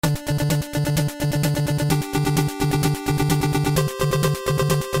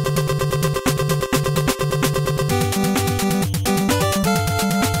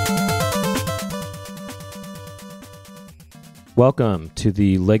Welcome to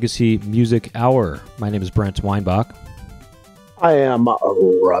the Legacy Music Hour. My name is Brent Weinbach. I am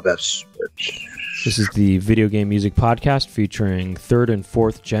Rob F. Switch. This is the video game music podcast featuring third and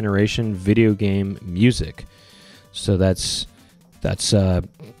fourth generation video game music. So that's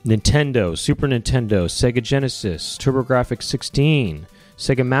Nintendo, Super Nintendo, Sega Genesis, TurboGrafx-16,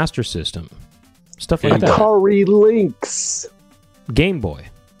 Sega Master System, stuff like that. Atari Lynx, Game Boy,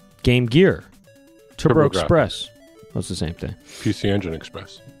 Game Gear, Turbo Express. That's the same thing. PC Engine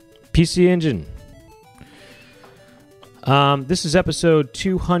Express. PC Engine. This is episode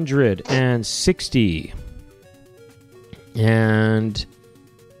 260. And,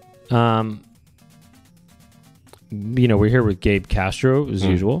 we're here with Gabe Castro, as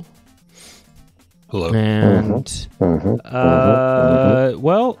usual. Hello. And,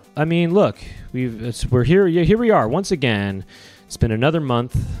 well, I mean, look, we're here. Here we are once again. It's been another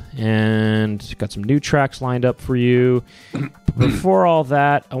month, and got some new tracks lined up for you. Before all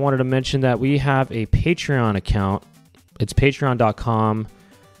that, I wanted to mention that we have a Patreon account. It's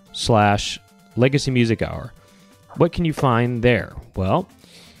patreon.com/Legacy Music Hour. What can you find there? Well,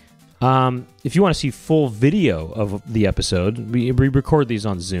 if you want to see full video of the episode, we record these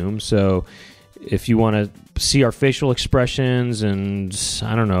on Zoom, so if you want to see our facial expressions and,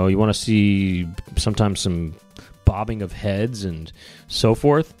 I don't know, you want to see sometimes some bobbing of heads and so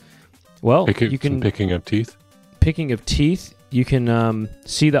forth, well, you can... Picking of teeth? Picking of teeth. You can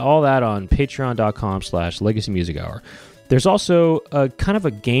see all that on patreon.com/Legacy Music Hour. There's also a kind of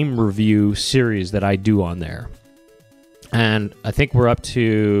a game review series that I do on there. And I think we're up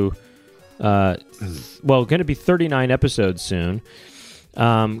to, going to be 39 episodes soon.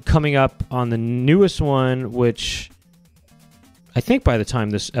 Coming up on the newest one, which I think by the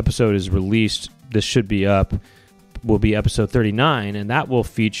time this episode is released, this should be up, will be episode 39, and that will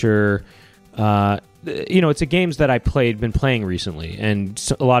feature, it's a games that I've been playing recently,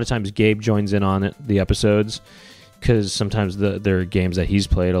 and a lot of times Gabe joins in on the episodes, because sometimes they're games that he's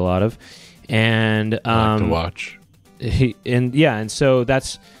played a lot of, and I like to watch. And so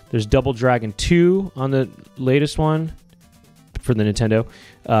there's Double Dragon 2 on the latest one for the Nintendo,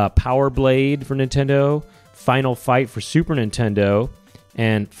 Power Blade for Nintendo, Final Fight for Super Nintendo,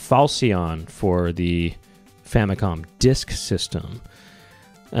 and Falcyon for the Famicom Disk System.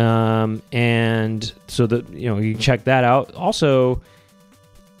 And so you can check that out. Also,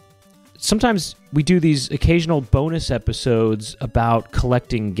 sometimes we do these occasional bonus episodes about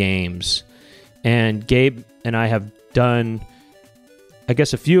collecting games, and Gabe and I have done, I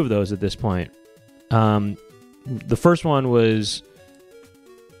guess, a few of those at this point. The first one was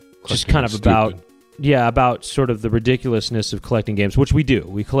just kind of about sort of the ridiculousness of collecting games, which we do.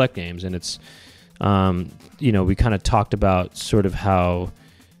 We collect games, and it's we kind of talked about sort of how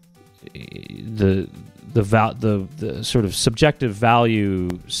the sort of subjective value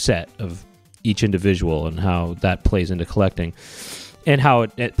set of each individual and how that plays into collecting, and how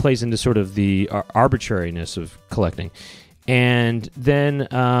it plays into sort of the arbitrariness of collecting. And then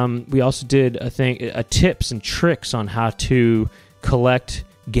we also did, I think, tips and tricks on how to collect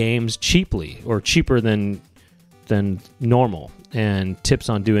games cheaply, or cheaper than normal, and tips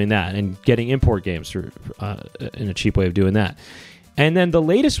on doing that and getting import games in a cheap way of doing that. And then the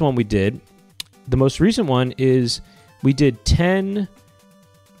latest one we did, the most recent one, is we did 10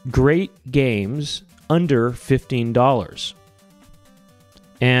 great games under $15.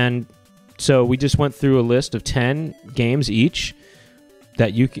 And so we just went through a list of 10 games each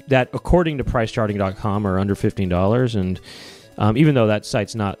that according to PriceCharting.com are under $15. And even though that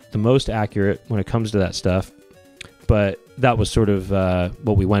site's not the most accurate when it comes to that stuff, but that was sort of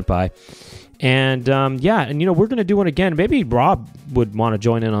what we went by. And we're going to do one again. Maybe Rob would want to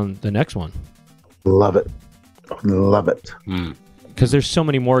join in on the next one. Love it. Because there's so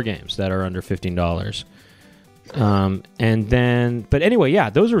many more games that are under $15. But anyway,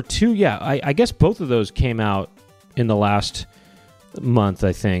 those are two. I guess both of those came out in the last month,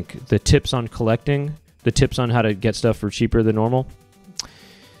 I think. The tips on collecting, the tips on how to get stuff for cheaper than normal.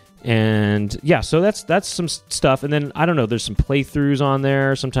 And so that's some stuff. And then, I don't know, there's some playthroughs on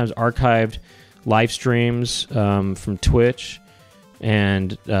there, sometimes archived live streams from Twitch.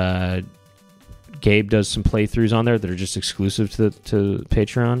 And Gabe does some playthroughs on there that are just exclusive to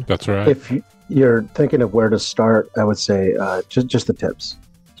Patreon. That's right. If you're thinking of where to start, I would say just the tips.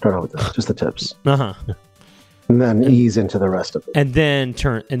 Start out with that, just the tips. Uh-huh. And then ease into the rest of it. And then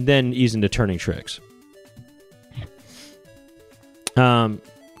ease into turning tricks.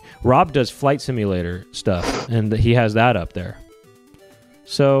 Rob does Flight Simulator stuff, and he has that up there.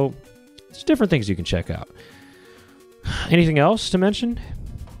 So, there's different things you can check out. Anything else to mention?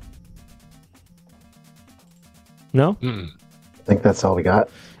 No? think that's all we got.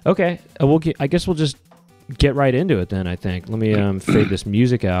 Okay, I guess we'll just get right into it then. I think. Let me fade this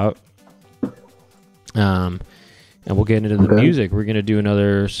music out. And we'll get into the music. We're going to do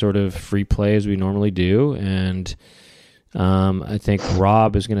another sort of free play as we normally do, and I think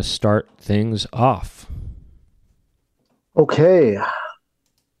Rob is going to start things off. Okay.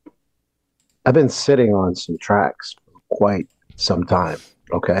 I've been sitting on some tracks for quite some time.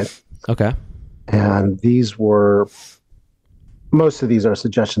 Okay. Okay. And most of these are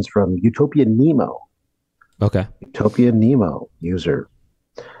suggestions from Utopia Nemo. Okay. Utopia Nemo user.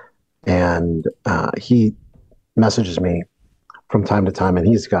 And he messages me from time to time, and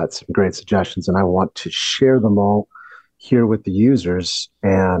he's got some great suggestions, and I want to share them all here with the users.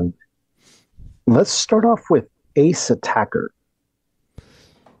 And let's start off with Ace Attacker.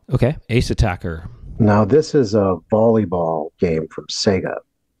 Okay, Ace Attacker. Now, this is a volleyball game from Sega,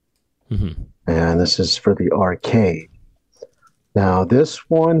 and this is for the arcade. Now, this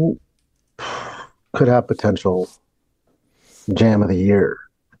one could have potential Jam of the Year.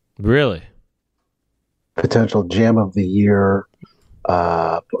 Really? Potential Jam of the Year.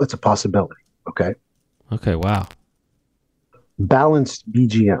 It's a possibility. Okay. Okay. Wow. Balanced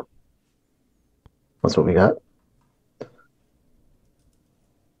BGM. That's what we got.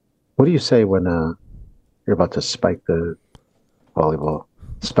 What do you say when you're about to spike the volleyball,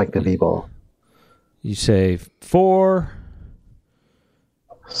 spike the V-ball? You say 4.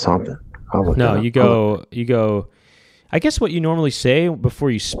 Something. No, you go. I guess what you normally say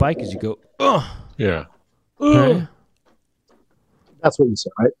before you spike is you go, ugh. Yeah. Right? That's what you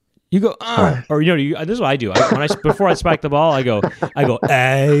said, right? You go, right. Or this is what I do. Before I spike the ball, I go,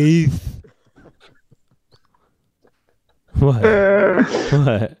 eighth. What?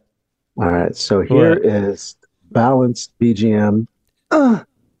 What? All right. So here is balanced BGM. I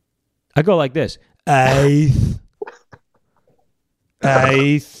go like this. Eighth.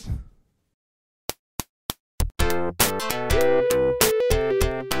 Eighth.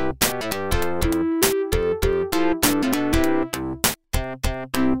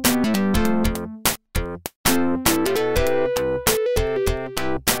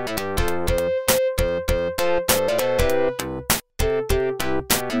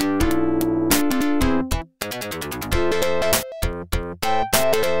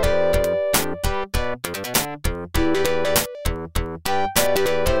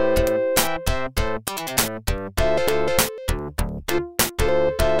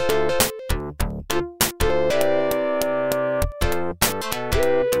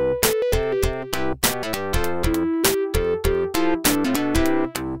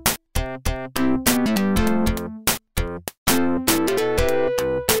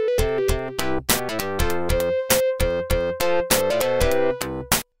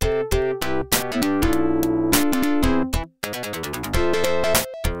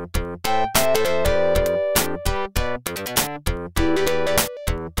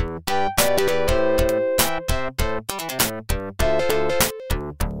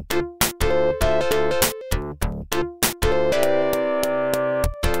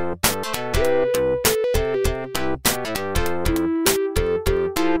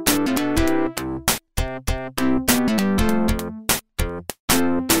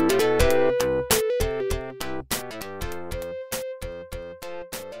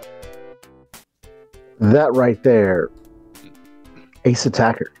 That right there, Ace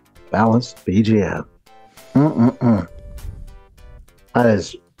Attacker, balanced BGM.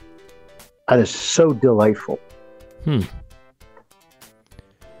 That is so delightful.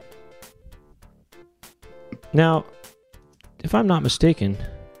 Now, if I'm not mistaken,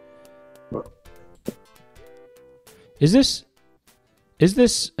 is this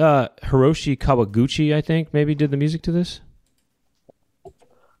Hiroshi Kawaguchi? I think maybe did the music to this.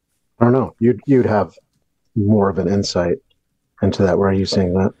 I don't know. You'd have more of an insight into that. Where are you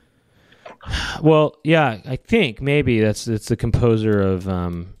seeing that? Well, yeah, I think maybe it's the composer of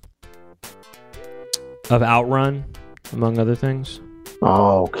Outrun, among other things.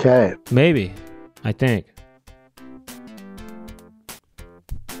 Okay. Maybe. I think.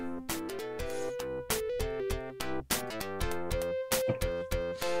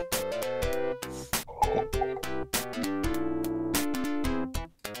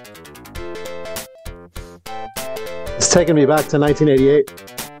 It's taking me back to 1988.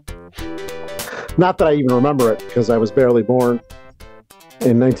 Not that I even remember it, because I was barely born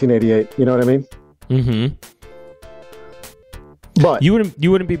in 1988. You know what I mean? Mm-hmm. But you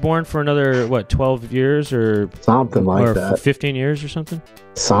wouldn't be born for another 12 years or something like that. 15 years or something?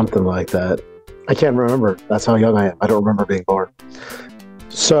 Something like that. I can't remember. That's how young I am. I don't remember being born.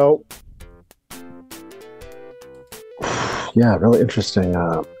 So Yeah, really interesting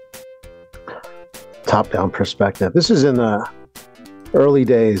top-down perspective. This is in the early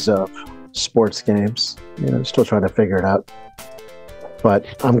days of sports games. Still trying to figure it out. But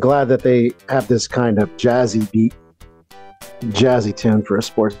I'm glad that they have this kind of jazzy beat, jazzy tune for a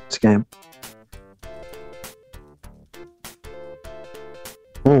sports game.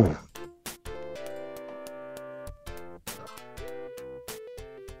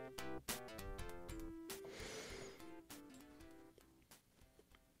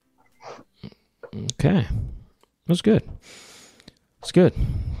 Okay. That's good. It's good.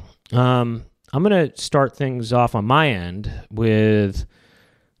 I'm going to start things off on my end with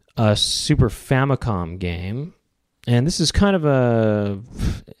a Super Famicom game. And this is kind of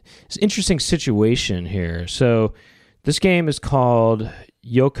it's an interesting situation here. So this game is called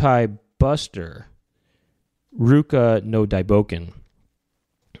Yokai Buster Ruka no Daiboken,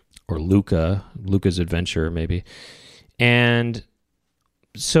 or Luca's Adventure, maybe. And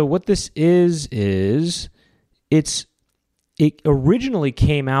so what this is it originally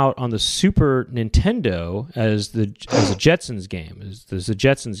came out on the Super Nintendo as a Jetsons game. There's a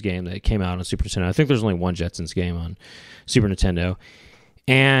Jetsons game that came out on Super Nintendo. I think there's only one Jetsons game on Super Nintendo.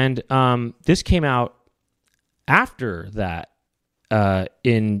 And this came out after that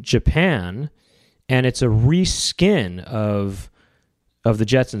in Japan, and it's a reskin of the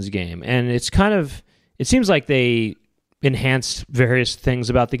Jetsons game. And it seems like they enhanced various things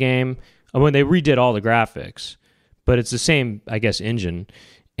about the game when they redid all the graphics, but it's the same, I guess, engine,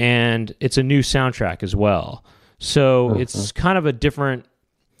 and it's a new soundtrack as well. So it's kind of a different.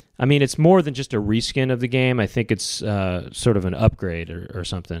 I mean, it's more than just a reskin of the game. I think it's sort of an upgrade or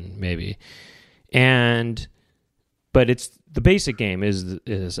something, maybe. But it's the basic game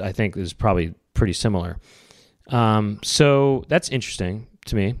is I think is probably pretty similar. So that's interesting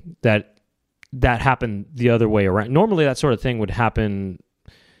to me that happened the other way around. Normally, that sort of thing would happen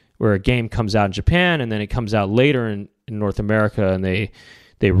where a game comes out in Japan and then it comes out later in North America, and they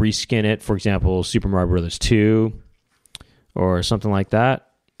reskin it. For example, Super Mario Brothers 2 or something like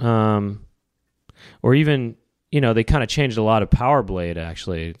that. Or even, they kind of changed a lot of Power Blade,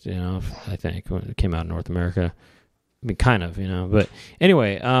 actually, I think, when it came out in North America. I mean, kind of, But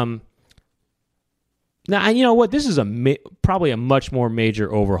anyway, now, you know what? This is probably a much more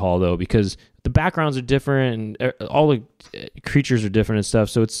major overhaul, though, because the backgrounds are different and all the creatures are different and stuff,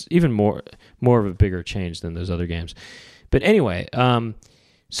 so it's even more of a bigger change than those other games. But anyway,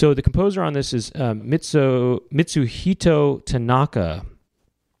 so the composer on this is Mitsuhito Tanaka,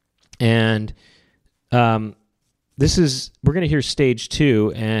 and we're going to hear Stage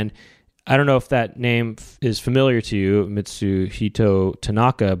 2, and I don't know if that name is familiar to you, Mitsuhito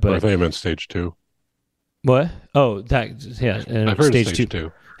Tanaka, but I thought you meant Stage 2. What? Oh, I've heard Stage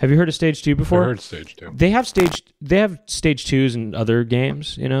 2. Have you heard of Stage 2 before? I've heard Stage 2. They have Stage 2s in other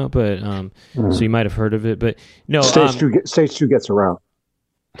games, but so you might have heard of it, but no. Stage 2 gets around.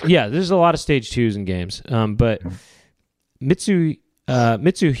 Yeah, there's a lot of Stage 2s in games, but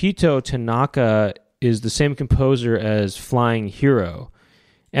Mitsuhito Tanaka is the same composer as Flying Hero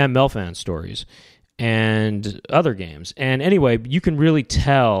and Melfan Stories and other games. And anyway, you can really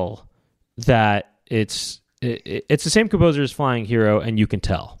tell that it's the same composer as Flying Hero, and you can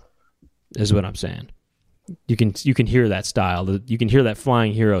tell, is what I'm saying. You can hear that style. You can hear that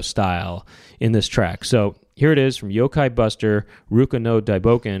Flying Hero style in this track. So here it is from Yokai Buster, Ruka no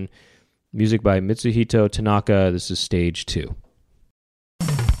Daiboken, music by Mitsuhito Tanaka. This is Stage 2.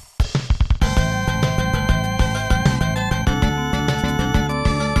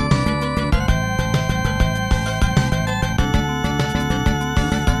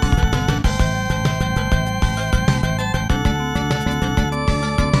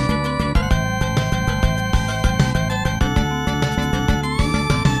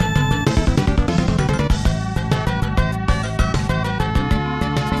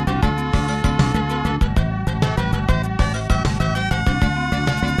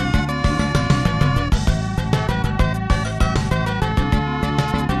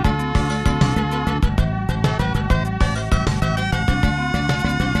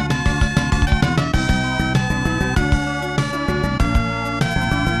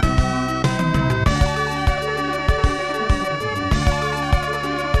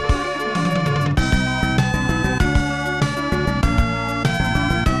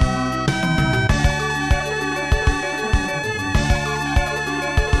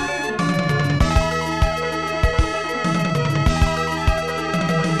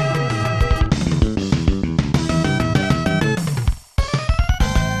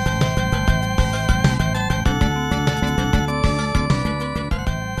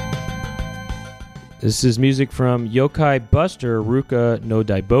 This is music from Yokai Buster Ruka no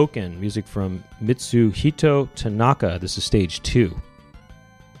Daiboken. Music from Mitsuhito Tanaka. This is stage 2.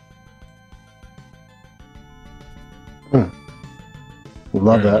 Love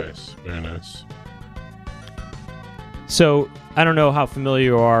Very that. Nice. Very nice. So, I don't know how familiar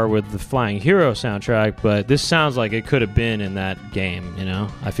you are with the Flying Hero soundtrack, but this sounds like it could have been in that game, you know?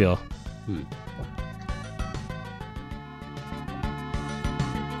 I feel.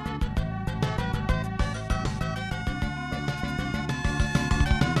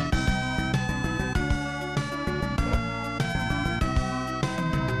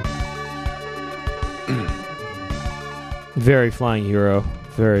 Very Flying Hero.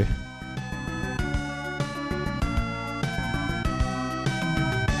 Very.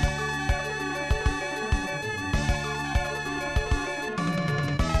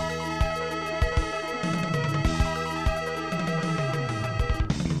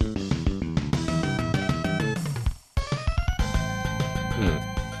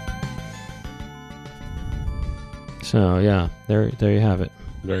 So yeah, there you have it.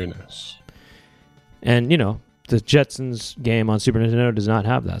 Very nice. And you know, the Jetsons game on Super Nintendo does not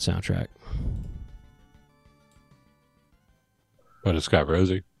have that soundtrack. But it's got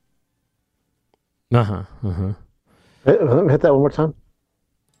Rosie. Hit Let me hit that one more time.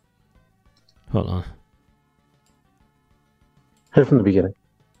 Hold on. Hit it from the beginning.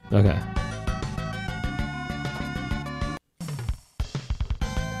 Okay.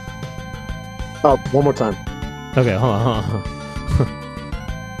 Oh, one more time. Okay, hold on.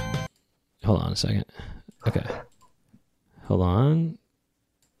 Hold on a second. Okay. Hold on.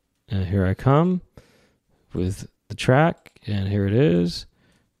 And here I come with the track, and here it is.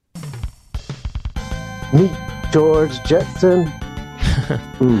 Meet George Jetson.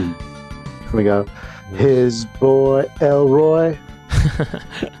 Here we go. His boy Elroy.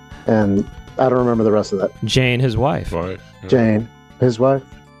 And I don't remember the rest of that. Jane, his wife. Right. Yeah. Jane, his wife.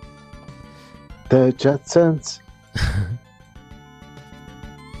 The Jetsons.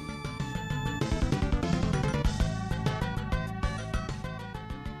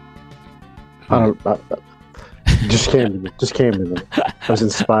 Just came to me. I was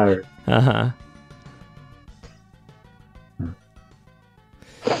inspired.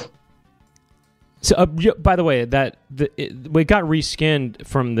 So, by the way, we got reskinned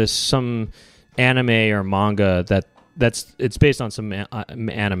from this some anime or manga it's based on some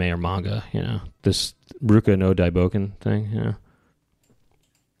anime or manga. You know, this Ruka no Daiboken thing. You know,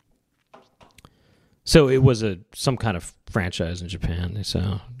 so it was some kind of franchise in Japan.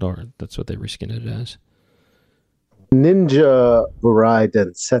 So that's what they reskinned it as. Ninja Burai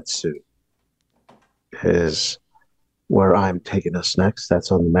Densetsu is where I'm taking us next.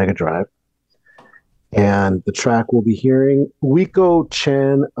 That's on the Mega Drive. And the track we'll be hearing, Wiko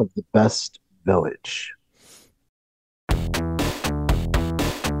Chan of the Best Village.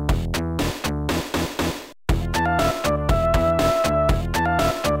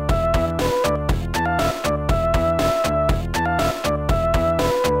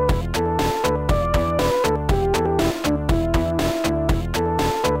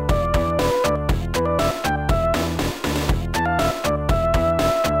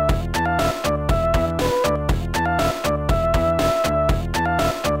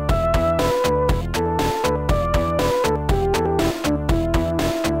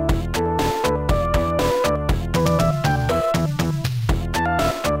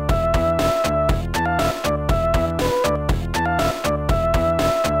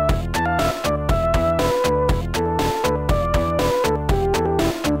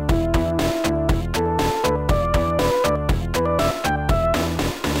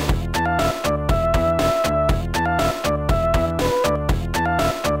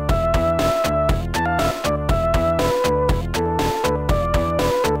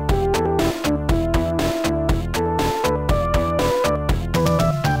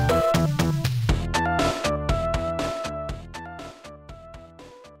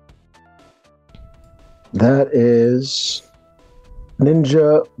 That is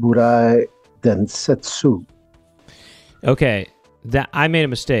Ninja Burai Densetsu. Okay, that I made a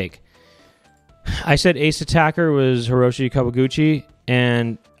mistake. I said Ace Attacker was Hiroshi Kawaguchi,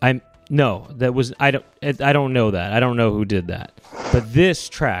 and I don't know that. I don't know who did that. But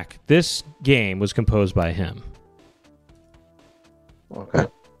this game was composed by him.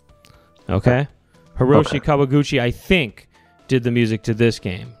 Okay. Hiroshi Kawaguchi, I think, did the music to this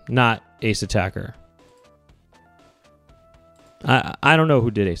game, not Ace Attacker. I don't know who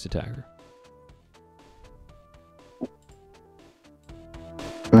did Ace Attacker.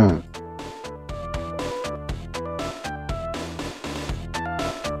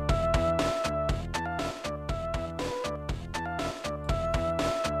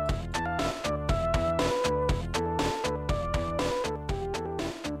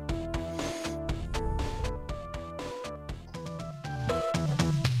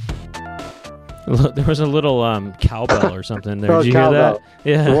 There was a little cowbell or something there. Oh, Did you hear that? cowbell.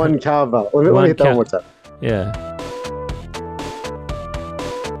 Yeah. One cowbell. Let me hit that one more time. Yeah.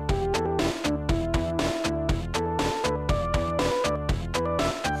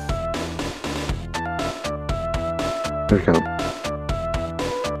 There you go.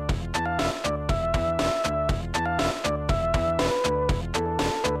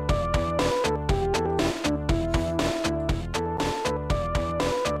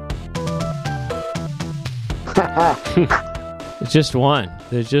 It's just one.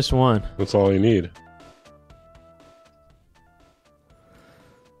 There's just one. That's all you need.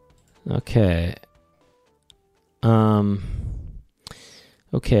 Okay.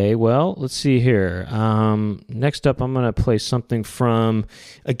 Okay, well, let's see here. Next up, I'm going to play something from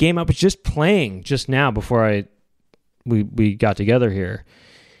a game I was just playing just now before we got together here.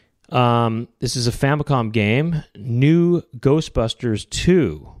 This is a Famicom game, New Ghostbusters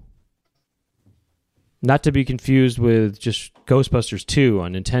 2. Not to be confused with just Ghostbusters 2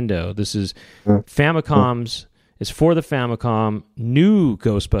 on Nintendo. This is Famicom's. It's for the Famicom, New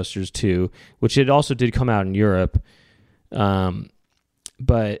Ghostbusters 2, which it also did come out in Europe.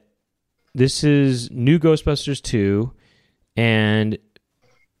 But this is New Ghostbusters 2 and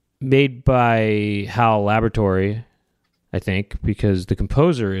made by HAL Laboratory, I think, because the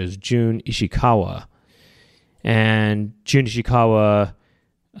composer is Jun Ishikawa. And Jun Ishikawa,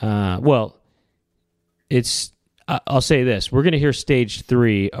 I'll say this. We're going to hear Stage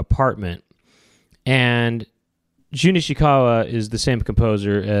 3, Apartment. And Jun Ishikawa is the same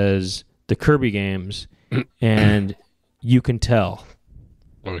composer as the Kirby games, and you can tell.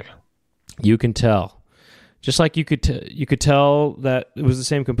 Oh, yeah. You can tell. Just like you could tell that it was the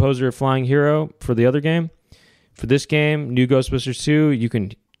same composer of Flying Hero for the other game. For this game, New Ghostbusters 2, you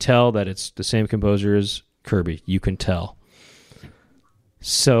can tell that it's the same composer as Kirby. You can tell.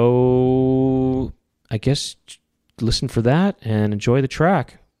 So I guess listen for that and enjoy the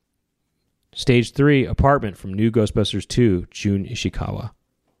track. Stage 3, Apartment from New Ghostbusters 2, Jun Ishikawa.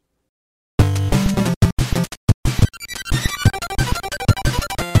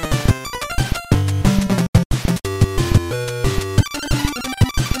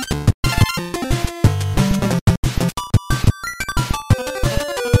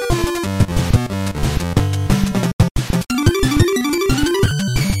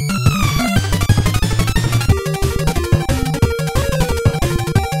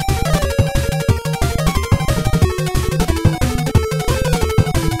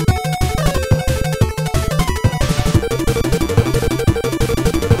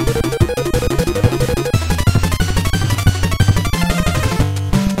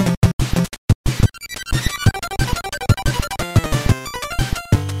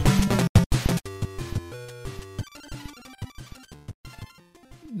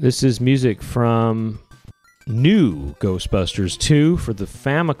 This is music from New Ghostbusters 2 for the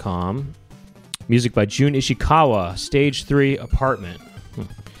Famicom. Music by Jun Ishikawa, Stage 3, Apartment.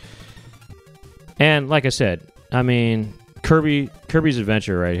 And like I said, I mean, Kirby's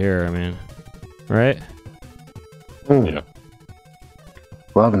Adventure right here, I mean, right? Yeah.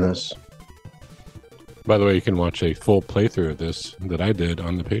 Loving this. By the way, you can watch a full playthrough of this that I did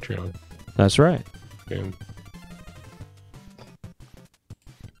on the Patreon. That's right. Yeah.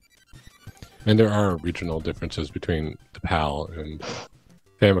 And there are regional differences between the PAL and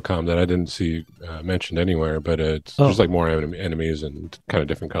Famicom that I didn't see mentioned anywhere, but it's just like more enemies and kind of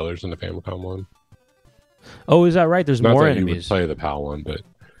different colors in the Famicom one. Oh, is that right? There's Not more that enemies. You would play the PAL one, but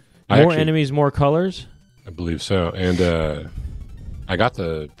more enemies, more colors? I believe so. And I got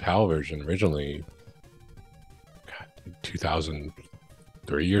the PAL version originally,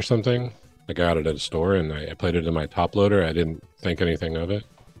 2003 or something. I got it at a store and I played it in my top loader. I didn't think anything of it.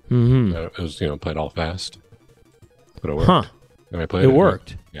 Mm-hmm. It was, played all fast. But it worked. Huh. And I played it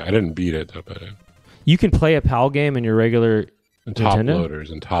worked. Yeah, I didn't beat it, but you can play a PAL game in your regular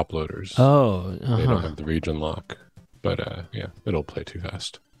Nintendo? Top loaders. Oh, They don't have the region lock. But yeah, it'll play too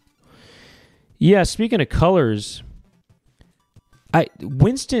fast. Yeah, speaking of colors,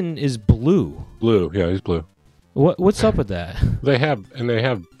 Winston is blue. Blue, yeah, he's blue. What's up with that? They have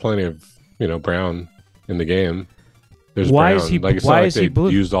plenty of brown in the game. There's why brown. Is he? Like, it's why not is like he they blue?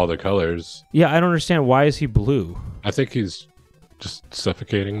 used all the colors. Yeah, I don't understand. Why is he blue? I think he's just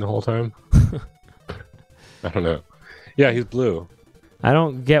suffocating the whole time. I don't know. Yeah, he's blue. I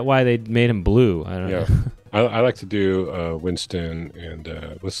don't get why they made him blue. I don't know. I like to do Winston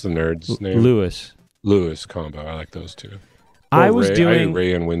and what's the nerd's name? Lewis combo. I like those two. I was doing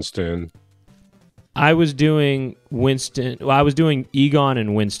Ray and Winston. I was doing Winston. Well, I was doing Egon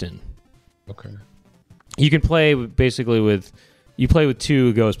and Winston. Okay. You can play basically with two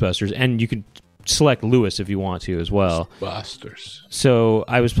Ghostbusters, and you can select Lewis if you want to as well. Busters. So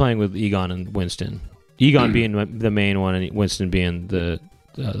I was playing with Egon and Winston. Egon being the main one, and Winston being the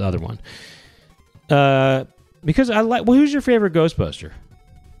other one. Because I like. Well, who's your favorite Ghostbuster?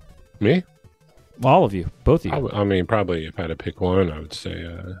 Me? All of you, both of you. I mean, probably if I had to pick one, I would say,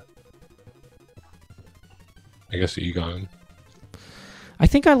 I guess Egon. I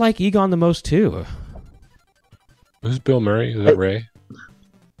think I like Egon the most too. Who's Bill Murray? Is that Ray?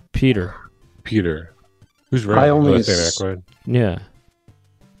 Peter. Who's Ray? I only Aykroyd. Yeah.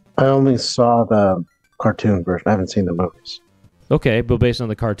 I only saw the cartoon version. I haven't seen the movies. Okay, but based on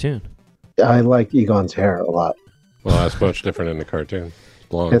the cartoon. I like Egon's hair a lot. Well, that's much different in the cartoon.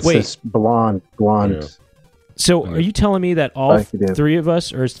 Blonde. It's this blonde. Yeah. So are you telling me that all Like you do. three of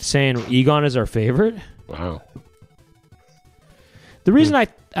us are saying Egon is our favorite? Wow. The reason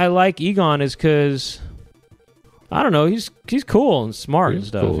I like Egon is because, I don't know, he's cool and smart and He's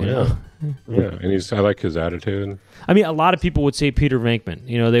stuff. cool, You know? Yeah, and I like his attitude. I mean, a lot of people would say Peter Venkman.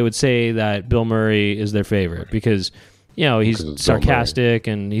 You know, they would say that Bill Murray is their favorite because, you know, he's Because it's sarcastic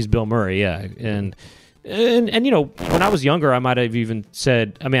and he's Bill Murray, yeah. And you know, when I was younger, I might have even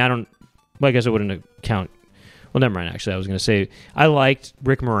said, I mean, well, I guess I wouldn't count. Well, never mind, actually. I was going to say, I liked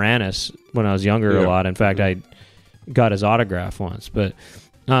Rick Moranis when I was younger a lot. In fact, I got his autograph once. But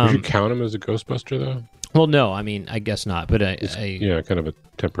Would you count him as a Ghostbuster, though? well, no, I mean, I guess not. But Yeah, kind of a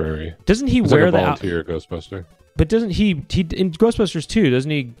temporary. doesn't he He's wear like a the volunteer Ghostbuster. But doesn't he in Ghostbusters 2, doesn't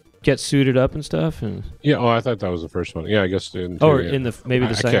he get suited up and stuff? And Yeah, I thought that was the first one. Yeah, I guess. in yeah. the maybe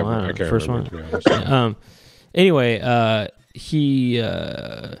the second one, I can't first remember, one. to be honest. Anyway,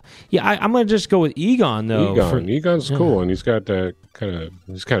 I'm gonna just go with Egon though. Egon's cool, and he's got that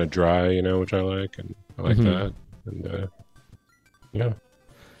he's kind of dry, you know, which I like, and I like that. And yeah.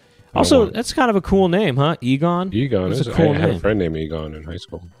 Also, that's kind of a cool name, huh? Egon. Egon That's is a cool I had name. a friend named Egon in high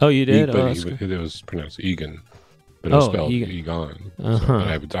school. Oh, you did? It was pronounced Egan, but it was spelled Egan. Egon. Uh-huh.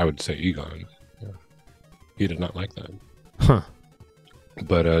 So, but I would say Egon. Yeah. He did not like that. Huh.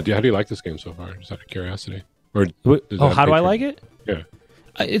 But how do you like this game so far? Just out of curiosity. Or How do I like it? Yeah.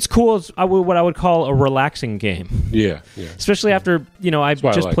 It's cool. It's what I would call a relaxing game. Yeah. Especially after I That's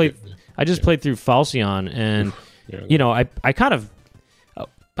why just I like played. it. I just played through Falcon, and Yeah. I kind of,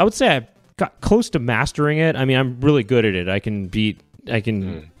 I would say I got close to mastering it. I mean, I'm really good at it. I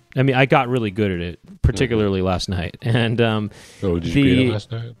mean, I got really good at it, particularly last night. And So did you beat it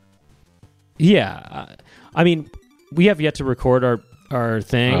last night? yeah, I mean, we have yet to record our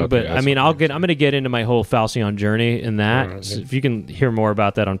thing, Okay, but I that's mean, what I'm going to get into my whole Falcon journey in that. Alright. So if you can hear more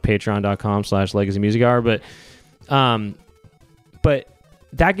about that on patreon.com/Legacy Music Hour, but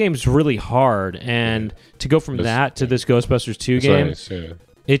that game's really hard, and to go from that to this Ghostbusters 2 game, Nice, yeah.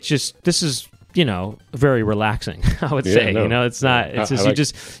 it's just, this is, very relaxing, I would say. No. It's not, it's just, like,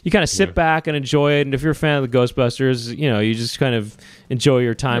 you kind of sit back and enjoy it. And if you're a fan of the Ghostbusters, you just kind of enjoy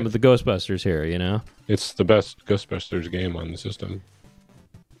your time with the Ghostbusters here, It's the best Ghostbusters game on the system.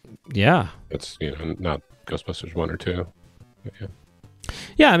 Yeah. It's, not Ghostbusters 1 or 2. But yeah.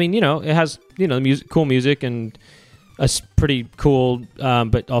 Yeah, I mean, it has, cool music and a pretty cool,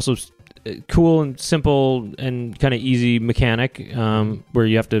 but also cool and simple and kind of easy mechanic where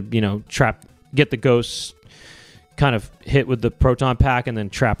you have to, get the ghosts kind of hit with the proton pack and then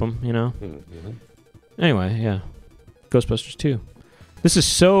trap them, Mm-hmm. Anyway, yeah. Ghostbusters 2. This is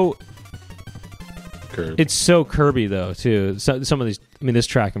so... Curb. It's so Kirby, though, too. So, some of these... I mean, this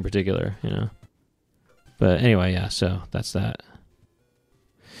track in particular, But anyway, yeah, so that's that.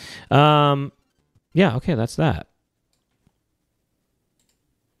 Yeah, okay, that's that.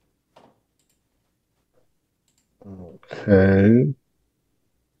 Okay.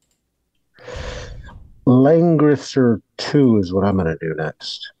 Langrisser 2 is what I'm going to do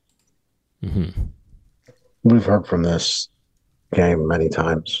next. Mm-hmm. We've heard from this game many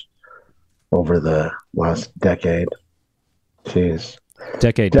times over the last decade. Jeez.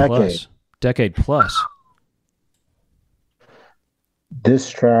 Decade plus. Decade plus. This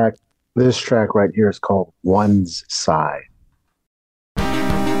track right here is called One's Side.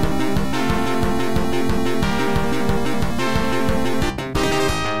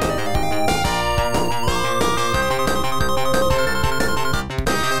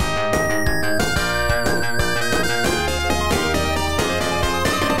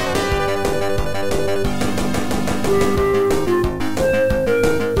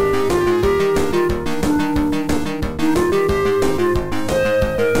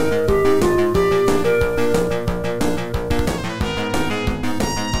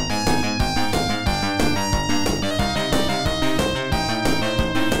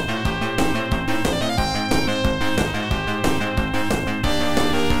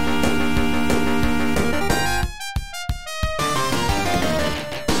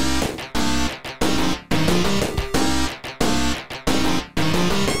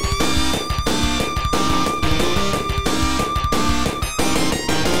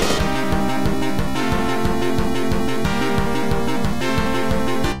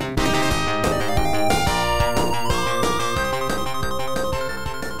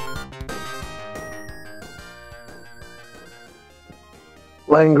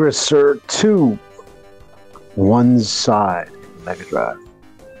 Langrisser 2, One Side, Mega Drive.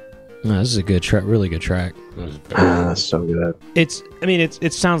 No, this is a good track, really good track. That's so good.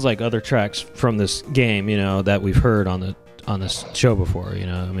 It sounds like other tracks from this game, that we've heard on this show before.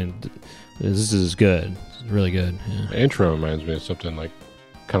 This is good. It's really good. Yeah. The intro reminds me of something kind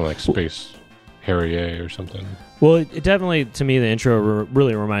of like Space Harrier or something. Well, it definitely, to me, the intro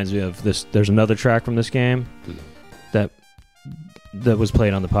really reminds me of this. There's another track from this game that was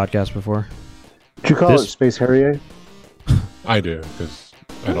played on the podcast before. Did you call it Space Harrier? I do, because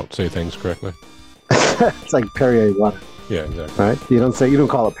I don't say things correctly. It's like Perrier water. Yeah, exactly. Right? You don't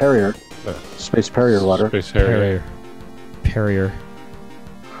call it Perrier. Space Perrier water. Space Harrier. Perrier.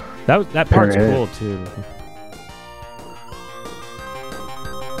 That part's Perrier. cool too.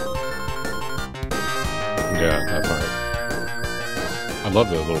 Yeah, that part. I love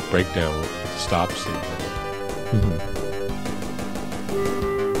the little breakdown with the stops and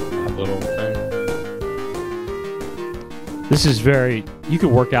that little thing. This is you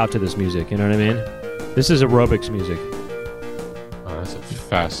could work out to this music, you know what I mean? This is aerobics music. Oh, that's a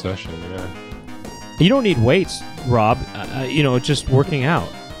fast session, yeah. You don't need weights, Rob. It's just working out.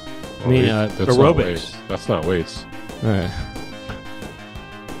 That's aerobics. Not weights. That's not weights. All right.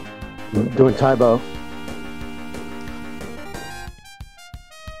 Doing Taibo.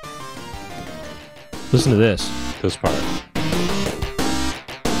 Listen to this. This part.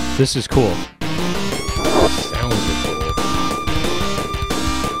 This is cool. Sounds are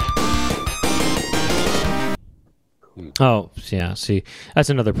cool. Oh, yeah. See, that's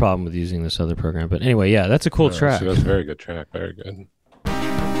another problem with using this other program. But anyway, yeah, that's a cool track. See, that's a very good track. Very good.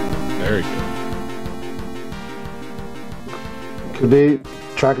 Very good. Could be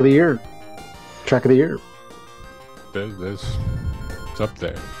track of the year. Track of the year. It's up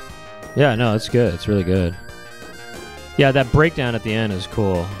there. Yeah, no, it's good. It's really good. Yeah, that breakdown at the end is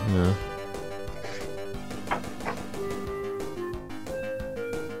cool. Yeah.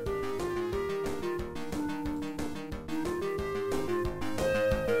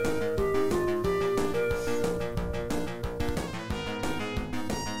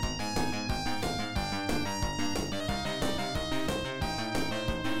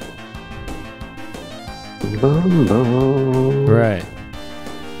 Right.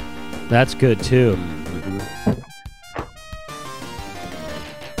 That's good too.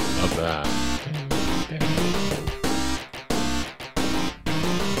 Love that.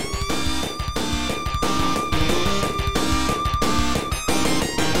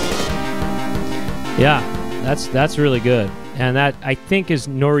 Yeah, that's really good. And that, I think, is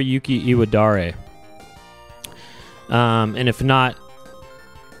Noriyuki Iwadare. And if not,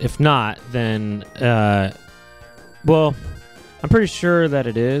 then well, I'm pretty sure that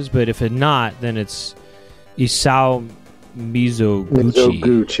it is, but if it's not, then it's Isao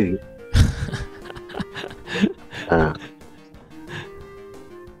Mizoguchi.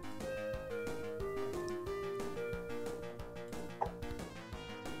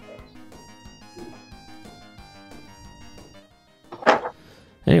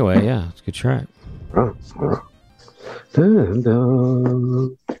 Anyway, yeah, it's a good track.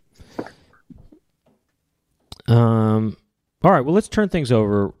 All right, well, let's turn things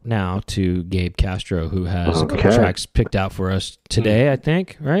over now to Gabe Castro, who has a couple tracks picked out for us today, I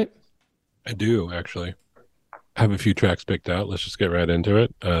think, right? I do, actually. I have a few tracks picked out. Let's just get right into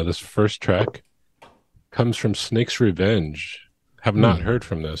it. This first track comes from Snake's Revenge. Have not heard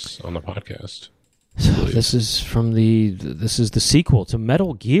from this on the podcast. This is the sequel to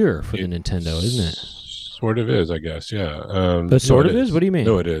Metal Gear for the Nintendo, isn't it? Sort of is, I guess, yeah. It sort of is? What do you mean?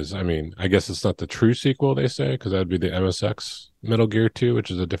 No, it is. I mean, I guess it's not the true sequel, they say, because that would be the MSX Metal Gear 2, which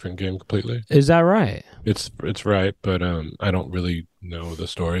is a different game completely. Is that right? It's right, but I don't really know the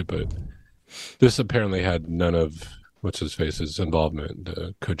story, but this apparently had none of what's-his-face's involvement,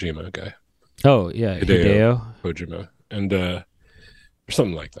 the Kojima guy. Oh, yeah, Hideo Kojima. And or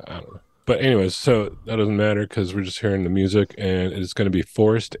something like that, I don't know. But anyways, so that doesn't matter because we're just hearing the music, and it's going to be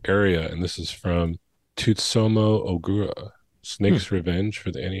Forest Area, and this is from Tutsumo Ogura, Snake's Revenge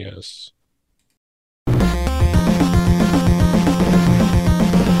for the NES.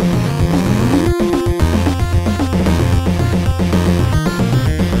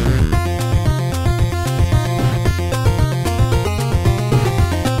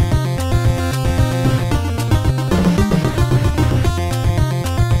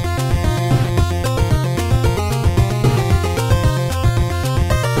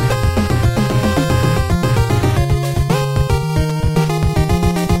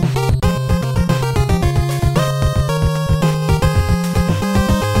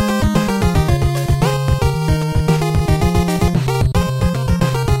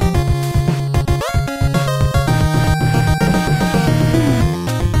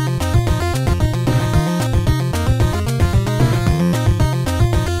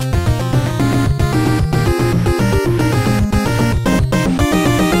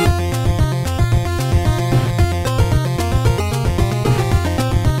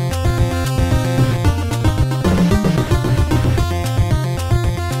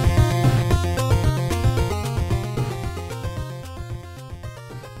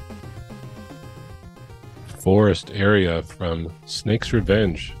 Forest Area from Snake's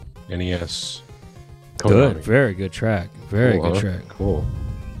Revenge, NES. Good, Konami. very good track. Very Cool, good huh? track. Cool.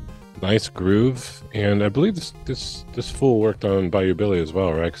 Nice groove, and I believe this fool worked on Bayou Billy as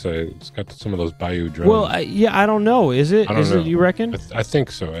well, right? Because it's got some of those Bayou drums. Well, I don't know. Is it? I don't Is know. it? You reckon? I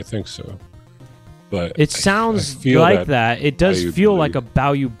think so. But It sounds I feel like that. It does Bayou feel Billy. like a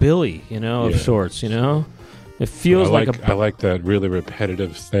Bayou Billy, of Yeah. sorts. It feels I like a. I like that really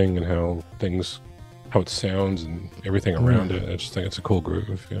repetitive thing and how it sounds and everything around it. I just think it's a cool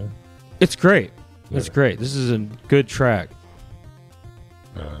groove. Yeah. It's great. It's Yeah. great. This is a good track.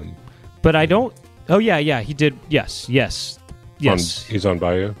 Um, But I don't. Oh yeah. He did. Yes. he's on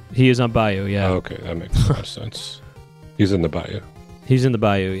Bayou. He is on Bayou. Yeah. Oh, okay, that makes a lot of sense. He's in the Bayou. He's in the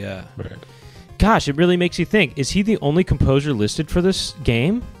Bayou. Yeah. Right. Gosh, it really makes you think. Is he the only composer listed for this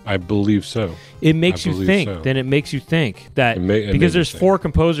game? I believe so. It makes I you believe think. so. Then it makes you think that It made because me there's think. 4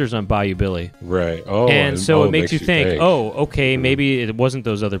 composers on Bayou Billy. Right. Oh, And so it makes you think, think. oh, okay, maybe it wasn't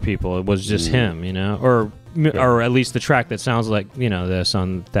those other people. It was just him, or at least the track that sounds like, this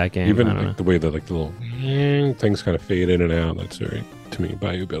on that game. Even I don't know. like the way the little things kind of fade in and out. That's very, to me,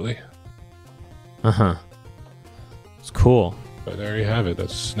 Bayou Billy. Uh-huh. It's cool. But there you have it.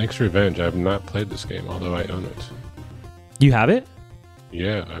 That's Snake's Revenge. I have not played this game, although I own it. You have it?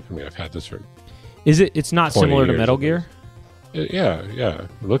 Yeah, I've had this for It's not 20 similar to years Metal at Gear? yeah. It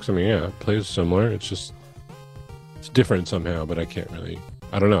looks, it plays similar. It's just, it's different somehow, but I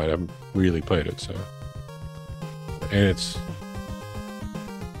don't know. I haven't really played it, so. And it's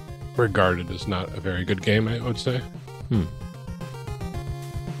regarded as not a very good game, I would say.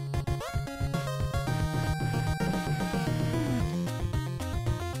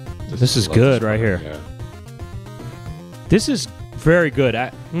 This is Love good this right one, here. Yeah. This is very good.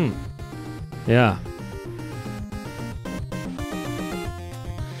 Yeah.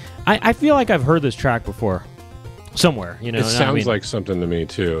 I feel like I've heard this track before. Somewhere, It sounds like something to me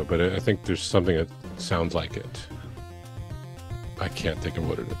too, but I think there's something that sounds like it. I can't think of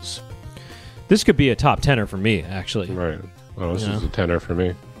what it is. This could be a top 10er for me, actually. Right. Well, this Yeah. is a tenor for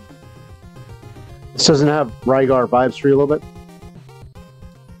me. This doesn't have Rygar vibes for you a little bit?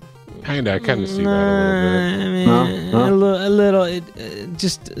 I kind of see that a little bit. No? A little.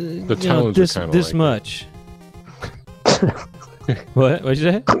 Just The tones are this kinda this like it. much. What? What'd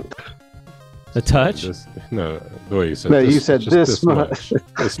you say? A touch? No, the way you said. No, this, you said just this much.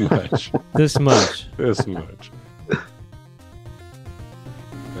 This much. This much. This much.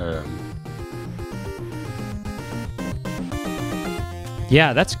 Um,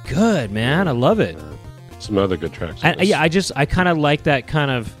 Yeah, that's good, man. I love it. some other good tracks. on I this. kind of like that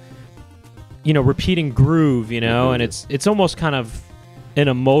kind of, repeating groove, and it's almost kind of in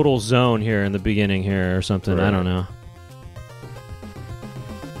a modal zone here in the beginning here or something. I Right. don't know.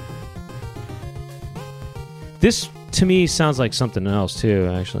 This to me sounds like something else too,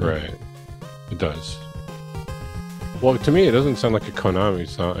 actually. Right. It does. Well, to me, it doesn't sound like a Konami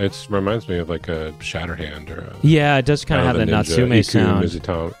song. It reminds me of like a Shatterhand or a. Yeah, it does kind of have that Natsume sound.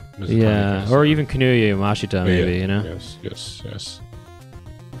 Mizutani Yeah, kind of or sound. even Kinuya Yamashita, maybe, Yes.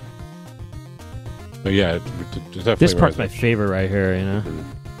 But yeah, it definitely. This part's my reminds me. favorite right here, Mhm.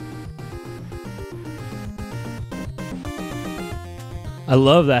 I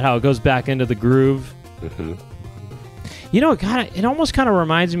love that how it goes back into the groove. Mhm. It almost kind of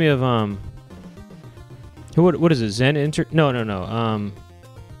reminds me of what is it? Zen Inter? No.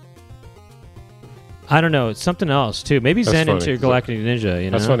 I don't know. It's something else too. Maybe That's Zen funny, 'cause Intergalactic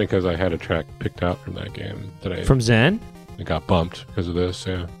Ninja. That's funny because I had a track picked out from that game that I From Zen. it got bumped because of this.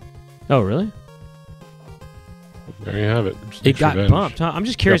 Yeah, Oh, really? there you have it. It Snake's got Revenge. bumped. Huh? I'm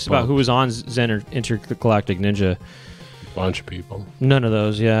just curious about who was on Zen Intergalactic Ninja. Bunch of people. None of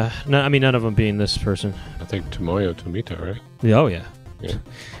those. Yeah. No, I mean none of them being this person. I think Tomoyo Tomita, right? Yeah, oh yeah. Yeah.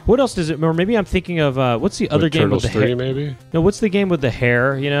 What else does it? Or maybe I'm thinking of what's the other With game with Turtles the 3, hair? maybe? No, what's the game with the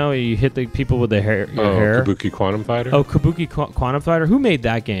hair? You hit the people with the hair. Your hair. Kabuki Quantum Fighter? Oh, Kabuki Quantum Fighter. Who made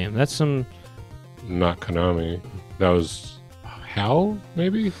that game? That's some. Not Konami. That was HAL,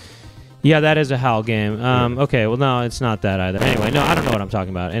 maybe? Yeah, that is a HAL game. Okay, well, no, it's not that either. Anyway, no, I don't know what I'm talking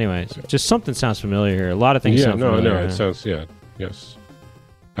about. Anyways, just something sounds familiar here. A lot of things Yeah, sound no, familiar. it sounds, yes.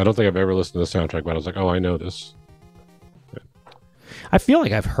 I don't think I've ever listened to the soundtrack, but I was like, oh, I know this. I feel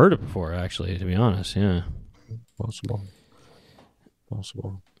like I've heard it before, actually, to be honest. Yeah. Possible.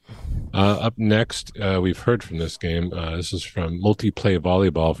 Up next, we've heard from this game. This is from Multiplay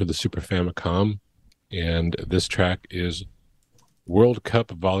Volleyball for the Super Famicom. And this track is World Cup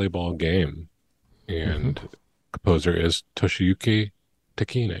Volleyball Game. And composer is Toshiyuki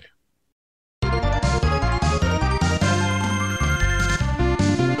Takine.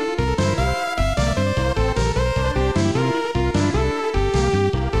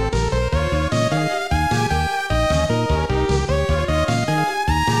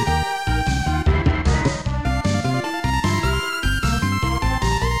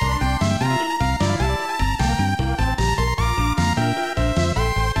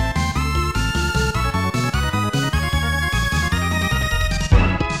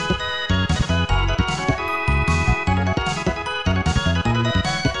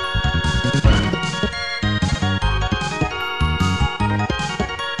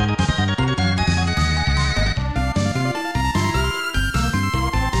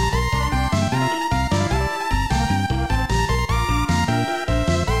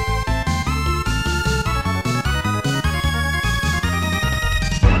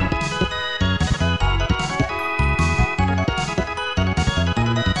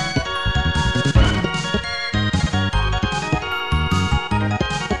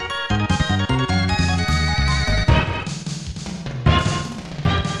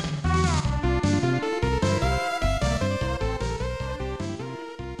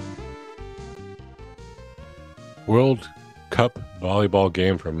 World Cup volleyball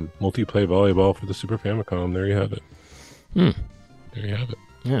game from Multiplay Volleyball for the Super Famicom. There you have it. There you have it.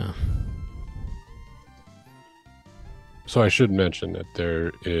 Yeah. So I should mention that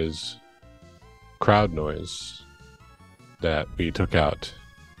there is crowd noise that we took out.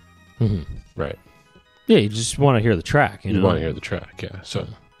 Right. Yeah, you just want to hear the track. You know? want to hear the track, yeah. So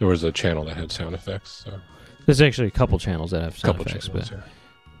there was a channel that had sound effects. So. There's actually a couple channels that have sound Couple effects. channels, yeah.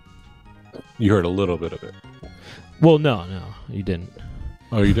 You heard a little bit of it. Well, no, you didn't.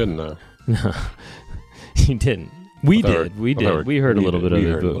 Oh, you didn't know? No, you didn't. We did. We heard a little bit of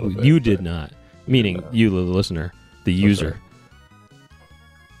it, but you did not. Meaning you, the listener, the user.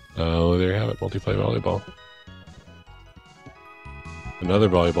 Oh, there you have it. Multiplay Volleyball. Another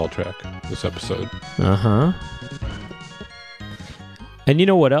volleyball track this episode. And you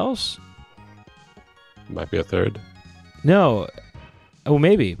know what else? Might be a third. No. Oh,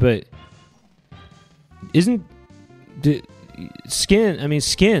 maybe, but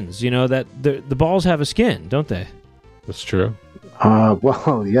skins, you know, that the balls have a skin, don't they? That's true.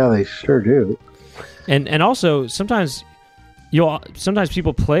 Well, yeah, they sure do. And also sometimes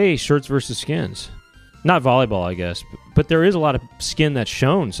people play shirts versus skins. Not volleyball, I guess, but there is a lot of skin that's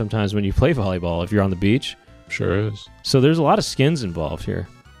shown sometimes when you play volleyball if you're on the beach. Sure is. So there's a lot of skins involved here.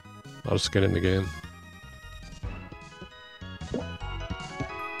 A lot of skin in the game.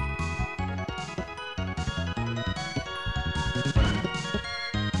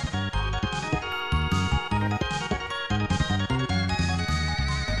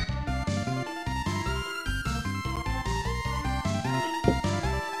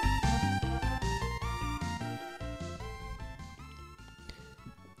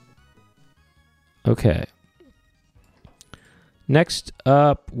 Okay. Next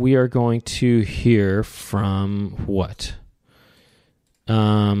up, we are going to hear from what?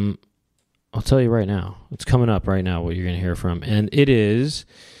 I'll tell you right now. It's coming up right now what you're going to hear from. And it is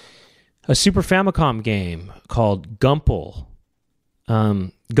a Super Famicom game called Gumple.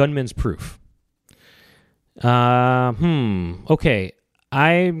 Gunman's Proof. Okay.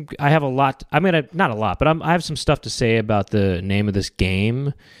 I have a lot. I mean, not a lot, but I have some stuff to say about the name of this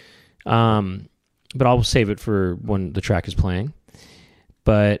game. But I'll save it for when the track is playing.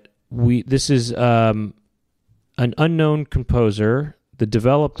 But this is an unknown composer. The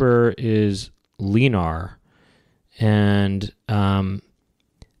developer is Linar, and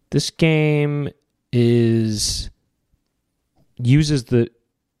this game uses the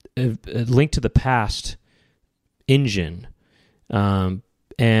Link to the Past engine, and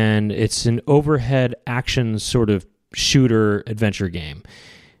it's an overhead action sort of shooter adventure game.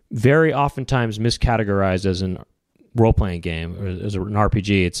 Very oftentimes miscategorized as a role-playing game or as an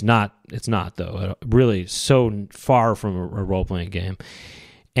RPG. It's not though. Really so far from a role-playing game.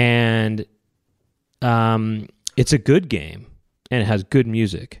 And it's a good game and it has good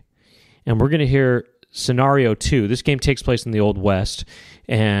music. And we're going to hear Scenario 2. This game takes place in the Old West,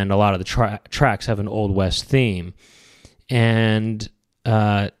 and a lot of the tracks have an Old West theme. And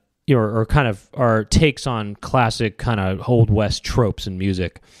or kind of are takes on classic kind of Old West tropes in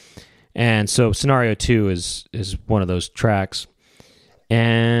music. And so Scenario 2 is one of those tracks.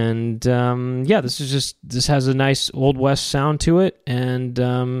 And this has a nice Old West sound to it, and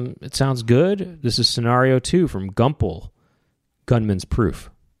it sounds good. This is Scenario 2 from Gumple, Gunman's Proof.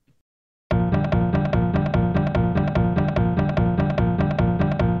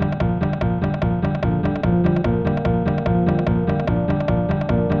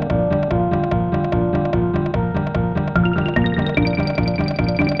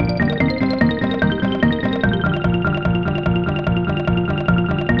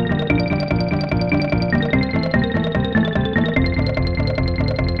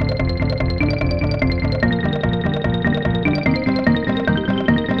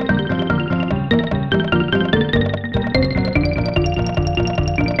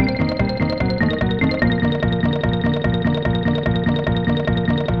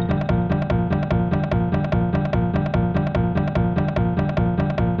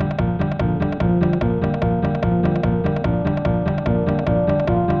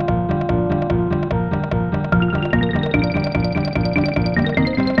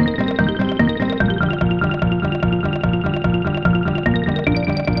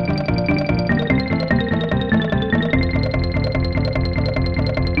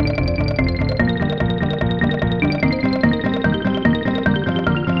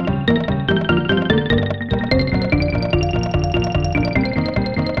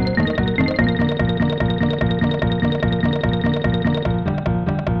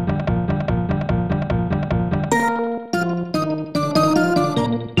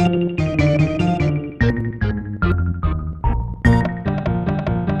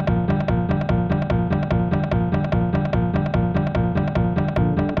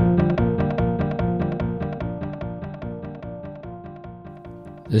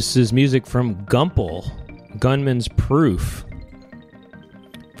 This is music from Gumple, Gunman's Proof,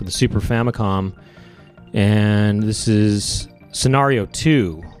 for the Super Famicom. And this is Scenario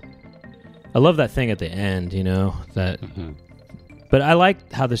 2. I love that thing at the end, you know, that. But I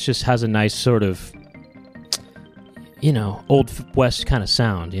like how this just has a nice sort of, you know, Old West kind of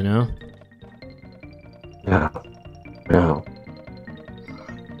sound, you know? Yeah. Yeah.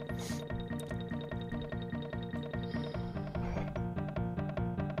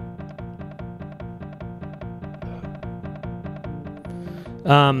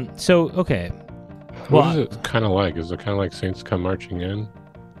 So, okay. What is it kind of like? Is it kind of like Saints Come Marching In?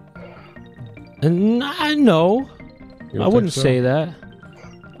 No. I wouldn't say that.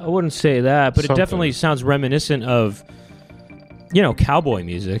 I wouldn't say that, but it definitely sounds reminiscent of, you know, cowboy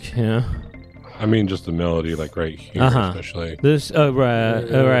music, you know? I mean, just the melody, like right here, especially. This,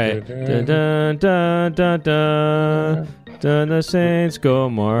 right. Dun, dun, dun, dun, dun, dun, the Saints go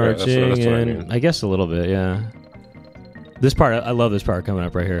marching in. I guess a little bit, yeah. This part, I love this part coming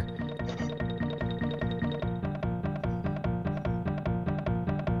up right here.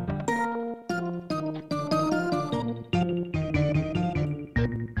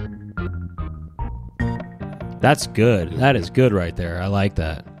 That's good. That is good right there. I like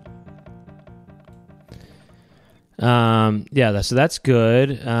that. So that's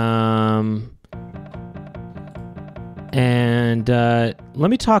good. And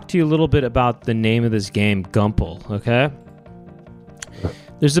let me talk to you a little bit about the name of this game, Gumple, okay?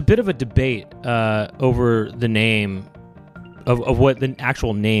 There's a bit of a debate over the name of what the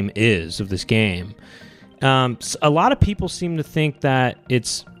actual name is of this game. A lot of people seem to think that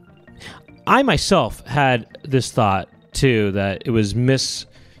it's... I myself had this thought, too, that it was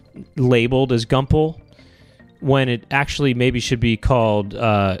mislabeled as Gumple when it actually maybe should be called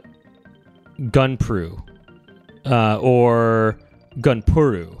Gunpru or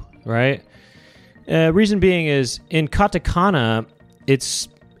Gunpuru, right? Reason being is, in katakana, it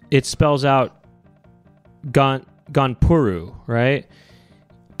spells out Gunpuru, right?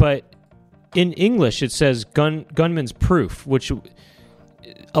 But in English, it says Gunman's Proof, which...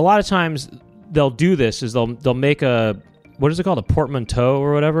 A lot of times they'll do this is they'll make a, what is it called, a portmanteau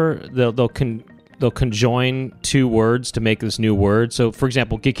or whatever. They'll conjoin two words to make this new word. So, for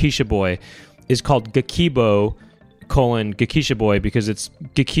example, Gekisha Boy is called Gekibo : Gekisha Boy because it's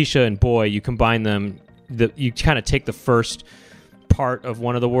Gekisha and boy. You combine them. You kind of take the first part of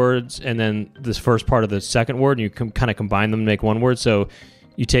one of the words and then this first part of the second word, and you kind of combine them to make one word. So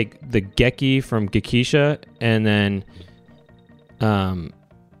you take the Geki from Gekisha and then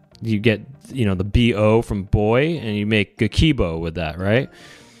you get, you know, the B-O from boy, and you make Gekibo with that, right?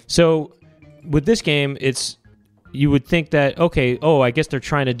 So with this game, you would think that, okay, I guess they're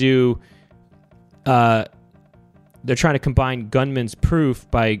trying to do, they're trying to combine Gunman's Proof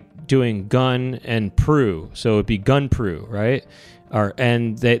by doing gun and pru. So it'd be Gunpru, right?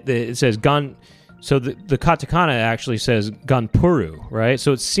 It says gun. So the katakana actually says Gunpuru, right?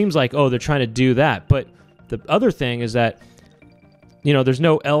 So it seems like, they're trying to do that. But the other thing is that, you know, there's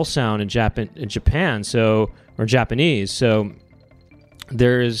no L sound in Japan, or Japanese. So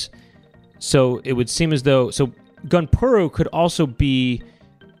it would seem as though, Gunpuru could also be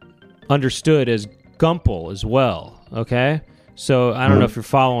understood as Gumple as well. Okay. So I don't know if you're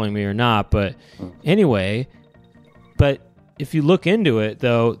following me or not, but anyway, but if you look into it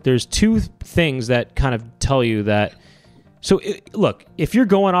though, there's two things that kind of tell you that. So look, if you're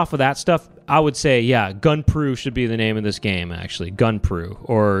going off of that stuff, I would say, yeah, Gunpru should be the name of this game, actually. Gunpru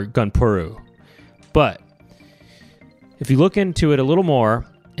or Gunpuru. But if you look into it a little more,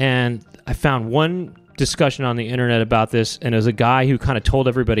 and I found one discussion on the internet about this, and it was a guy who kind of told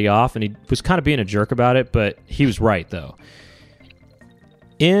everybody off, and he was kind of being a jerk about it, but he was right, though.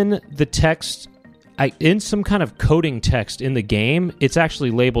 In the text, in some kind of coding text in the game, it's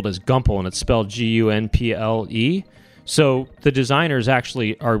actually labeled as Gumple, and it's spelled Gunple. So the designers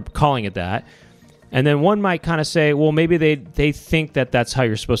actually are calling it that. And then one might kind of say, well, maybe they think that that's how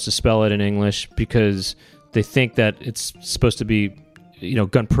you're supposed to spell it in English because they think that it's supposed to be, you know,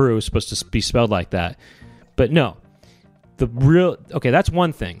 Gunpuru is supposed to be spelled like that. But no. That's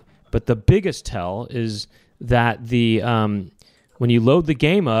one thing. But the biggest tell is that when you load the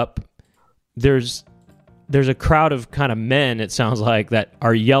game up, there's a crowd of kind of men, it sounds like, that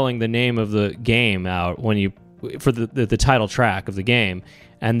are yelling the name of the game out for the title track of the game,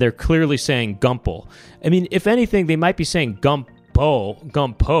 and they're clearly saying Gumple. I mean, if anything, they might be saying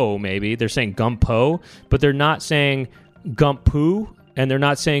Gumpo, maybe. They're saying Gumpo, but they're not saying Gumpu, and they're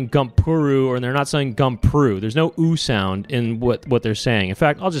not saying Gumpuru, or they're not saying Gumpru. There's no oo sound in what they're saying. In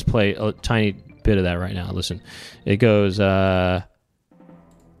fact, I'll just play a tiny bit of that right now. Listen. It goes,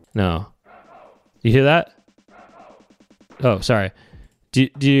 No. You hear that? Oh, sorry. Do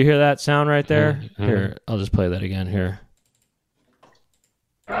you hear that sound right there? Mm-hmm. Here, I'll just play that again here.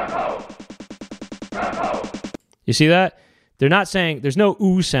 You see that? They're not saying, there's no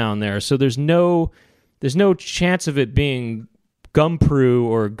ooh sound there, so there's no chance of it being Gumproo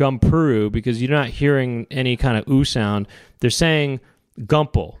or Gumpuru because you're not hearing any kind of ooh sound. They're saying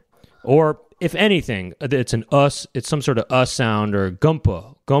Gumple. Or if anything, it's it's some sort of us sound or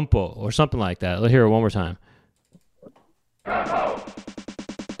Gumpa, Gumpo, or something like that. Let's hear it one more time.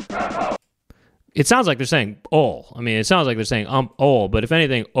 It sounds like they're saying "ol." I mean, it sounds like they're saying "ol," but if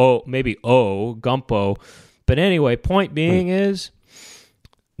anything, "oh," maybe "oh," "gumpo." But anyway, point being is,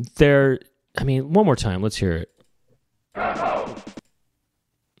 they're. I mean, one more time. Let's hear it.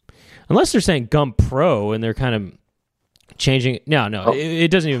 Unless they're saying "Gum Pro" and they're kind of changing. No,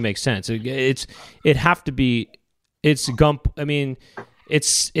 it doesn't even make sense. It have to be. It's Gump. I mean,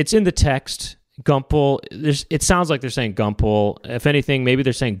 it's in the text. Gumple. It sounds like they're saying Gumple. If anything, maybe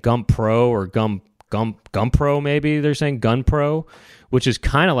they're saying Gum Pro or Gum Pro. Maybe they're saying Gun Pro, which is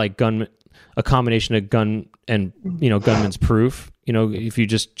kind of like gun, a combination of gun and Gunman's Proof. If you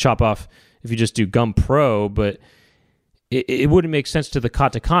just do Gum Pro, but it wouldn't make sense to the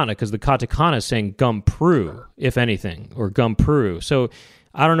katakana because the katakana is saying Gum Pru, if anything, or Gum Pru. So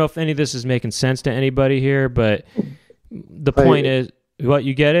I don't know if any of this is making sense to anybody here, but the point is. What,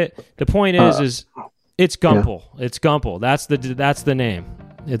 you get it? The point is it's Gumple. Yeah. It's Gumple. That's the name.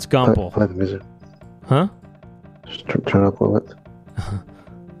 It's Gumple. Play the music. Huh? Just turn up a little bit.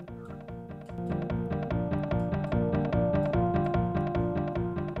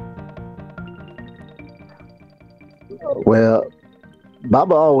 Well,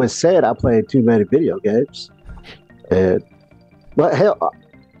 Baba always said I played too many video games. But hell,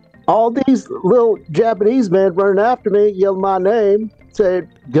 all these little Japanese men running after me, yelling my name, said,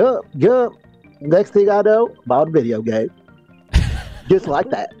 Gump, Gump. Next thing I know, bought a video game. Just like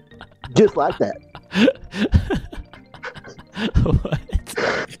that. Just like that.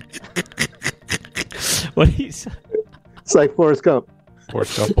 What he said? It's like Forrest Gump.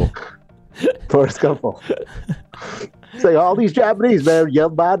 Forrest Gumple. Forrest Gumple. Say, all these Japanese men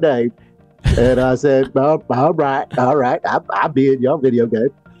yelled my name. And I said, all right. I'll be in your video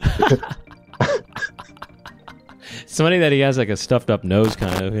game. It's funny that he has like a stuffed up nose,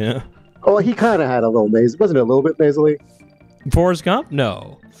 kind of, Oh, he kind of had a little nasal. Wasn't it a little bit nasally? Forrest Gump?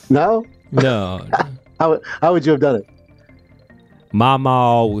 No. No? No. How would you have done it? Mama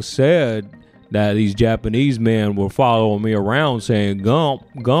always said that these Japanese men were following me around saying, Gump,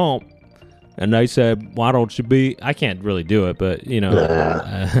 Gump. And they said, why don't you be... I can't really do it, but,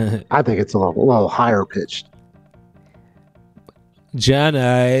 I think it's a little higher pitched.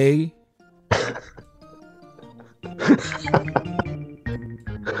 Johnny...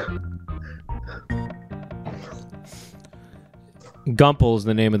 Gumple is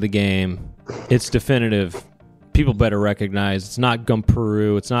the name of the game. It's definitive. People better recognize it's not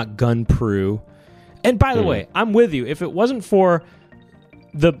Gumpuru. It's not Gunpru. And by the way, I'm with you. If it wasn't for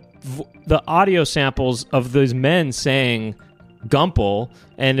the audio samples of those men saying Gumple,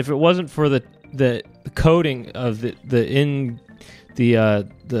 and if it wasn't for the coding of the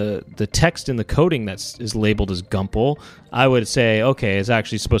text in the coding is labeled as Gumple, I would say, okay, it's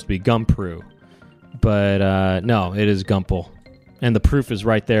actually supposed to be Gumpru. But no, it is Gumple. And the proof is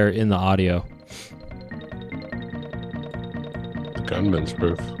right there in the audio. The Gunman's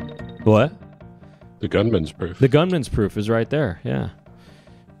Proof. What? The Gunman's Proof. The Gunman's Proof is right there, yeah.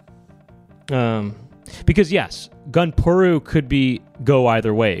 Because yes, Gunpuru could go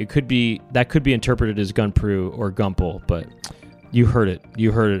either way. That could be interpreted as Gunpru or Gumple, but you heard it.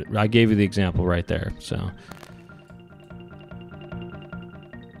 I gave you the example right there. So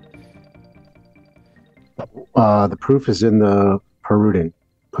the proof is in the pudding.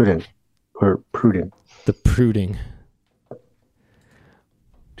 The pruding.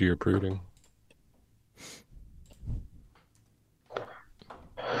 Do your pruding.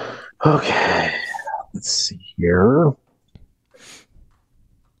 Okay, let's see here.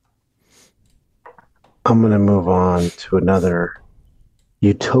 I'm going to move on to another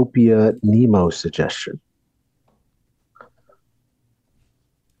Utopia Nemo suggestion.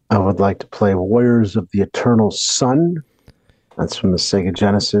 I would like to play Warriors of the Eternal Sun. That's from the Sega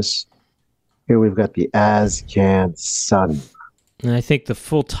Genesis. Here we've got the Azcan Sun. And I think the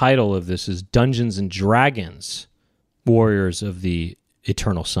full title of this is Dungeons and Dragons, Warriors of the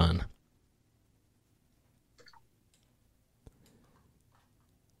Eternal Sun.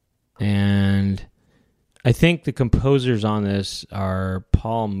 And I think the composers on this are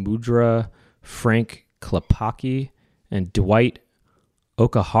Paul Mudra, Frank Klepacki, and Dwight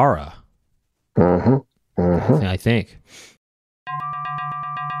Okahara. I think.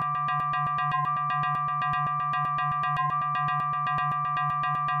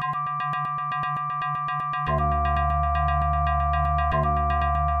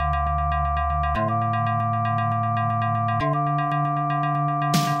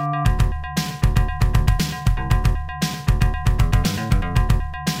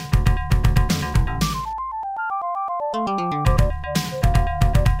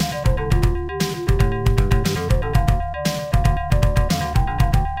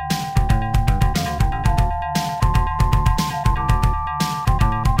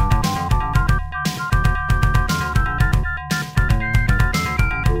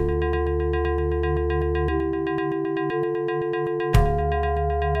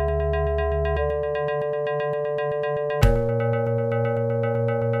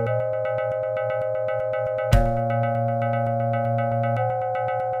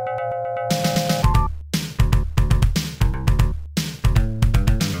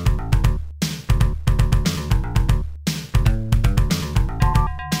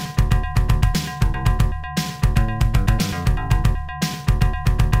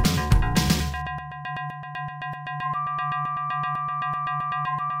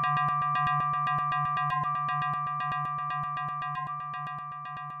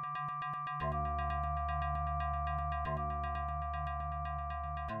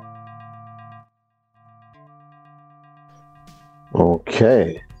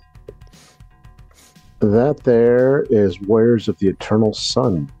 Okay. That there is Warriors of the Eternal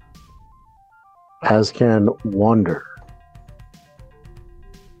Sun. As can Wander.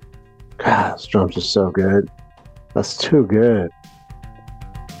 God, this drum's just so good. That's too good.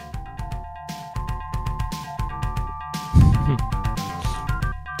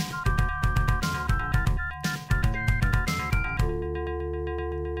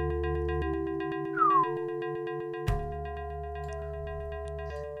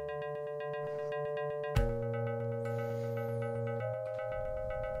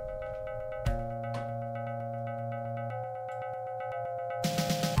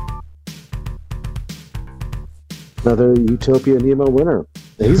 Another Utopia Nemo winner.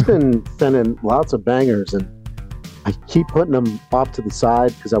 He's been sending lots of bangers, and I keep putting them off to the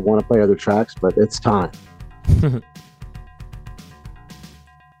side because I want to play other tracks, but it's time.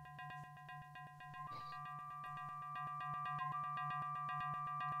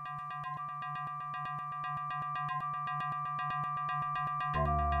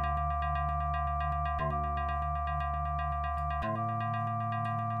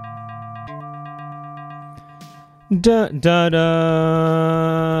 Da da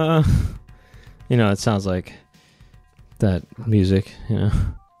da. You know, it sounds like that music. You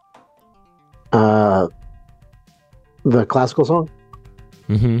know, the classical song.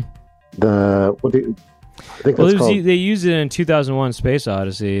 Mm-hmm. I think that's called. They used it in 2001: Space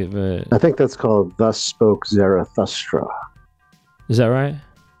Odyssey, but I think that's called "Thus Spoke Zarathustra." Is that right?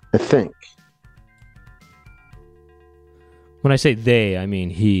 I think. When I say they, I mean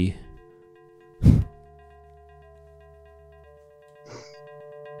he.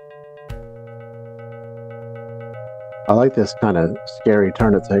 I like this kind of scary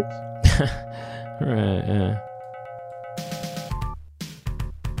turn it takes. Right, yeah.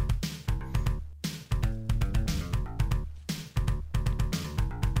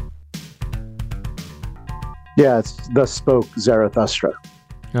 Yeah, it's Thus Spoke Zarathustra.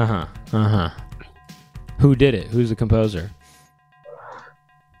 Who did it? Who's the composer?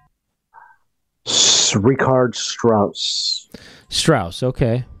 Richard Strauss. Strauss,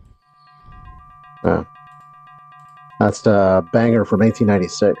 okay. Yeah. That's the banger from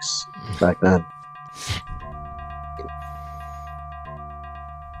 1896 back then.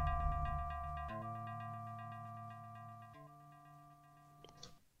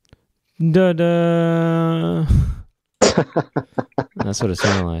 Da da. That's what it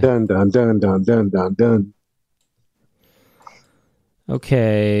sounded like. Dun dun dun dun dun dun dun.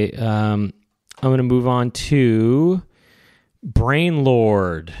 Okay, I'm gonna move on to Brain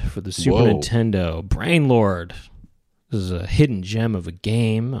Lord for the Super Nintendo. Brain Lord. This is a hidden gem of a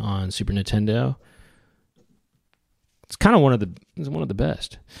game on Super Nintendo. It's kind of one of the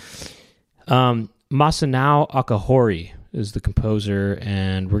best. Masanao Akahori is the composer,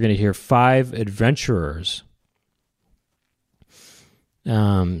 and we're going to hear 5 Adventurers.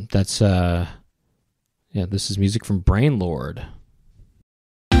 This is music from Brain Lord.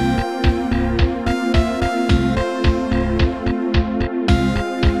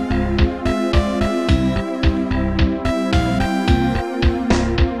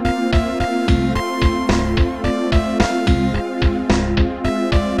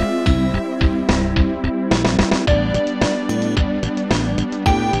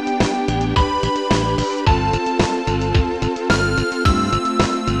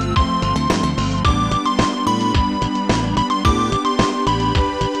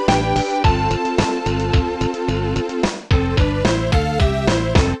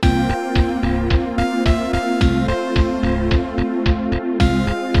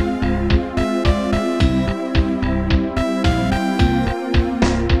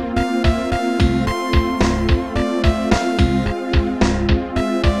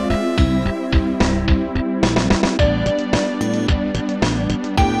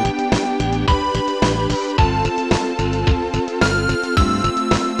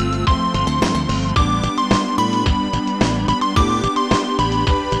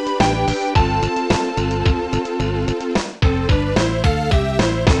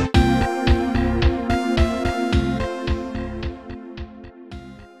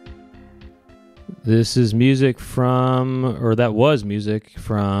 This is music from, or that was music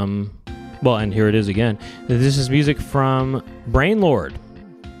from, well, and here it is again. This is music from Brainlord.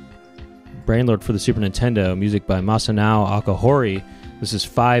 Brainlord for the Super Nintendo, music by Masanao Akahori. This is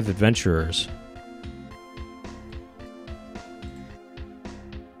Five Adventurers.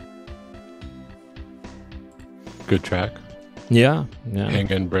 Good track. Yeah.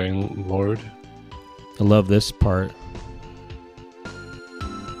 Hangin' Brainlord. I love this part.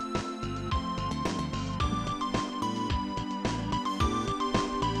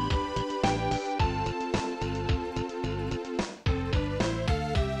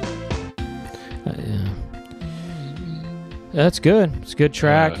 That's good. It's a good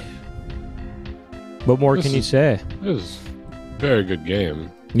track. What more can you say? It was a very good game.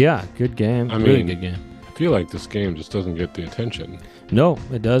 Yeah, good game. Really good game. I feel like this game just doesn't get the attention. No,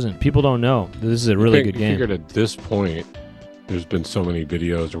 it doesn't. People don't know. This is a really good game. I figured at this point, there's been so many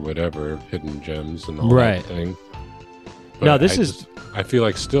videos or whatever, hidden gems and all right. that thing. But no, this is... I feel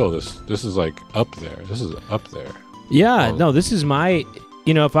like still this is like up there. This is up there. Yeah, no, this is my...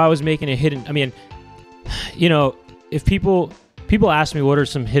 if I was making a hidden... I mean, if people ask me what are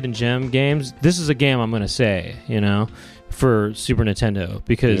some hidden gem games, this is a game I'm going to say, for Super Nintendo,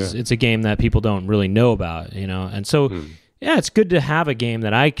 because it's a game that people don't really know about, and so yeah, it's good to have a game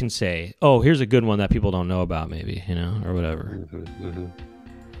that I can say, oh, here's a good one that people don't know about, maybe, or whatever.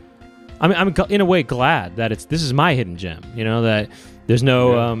 I mean, I'm in a way glad that this is my hidden gem, that there's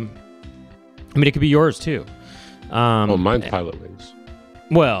no I mean, it could be yours too. Mine's Pilot Wings.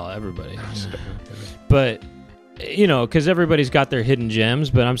 Well, everybody, but because everybody's got their hidden gems,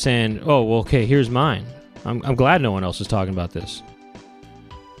 but I'm saying, oh, well, okay, here's mine. I'm glad no one else is talking about this.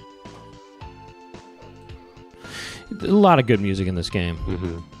 A lot of good music in this game.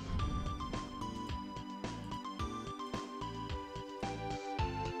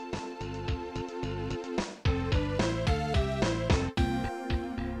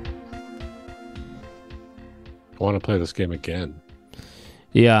 I want to play this game again.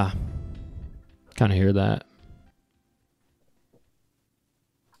 Yeah. Kind of hear that.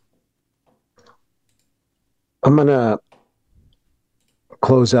 I'm going to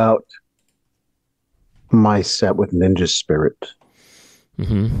close out my set with Ninja Spirit.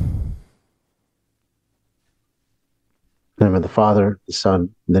 Mm-hmm. In the name of the Father, the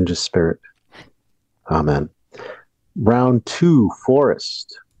Son, Ninja Spirit. Amen. Round 2,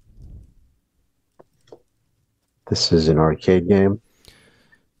 Forest. This is an arcade game,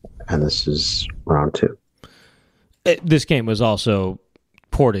 and this is round 2. This game was also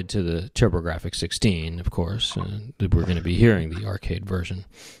ported to the TurboGrafx 16, of course. We're going to be hearing the arcade version.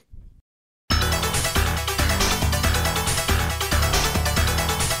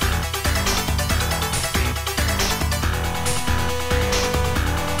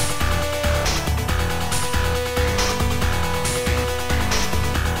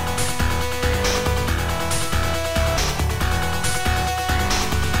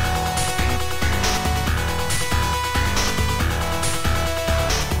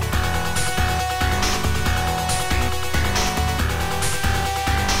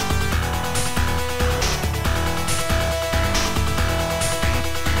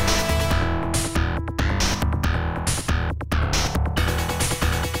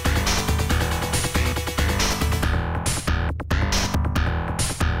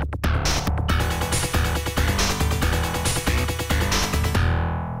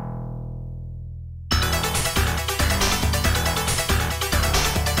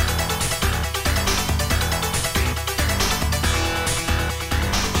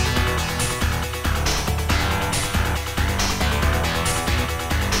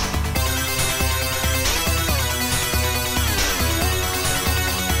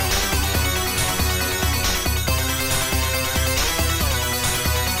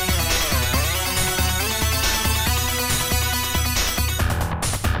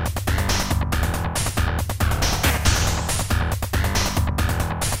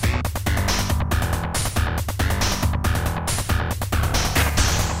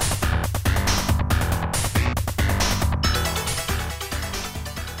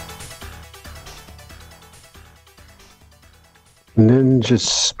 Ninja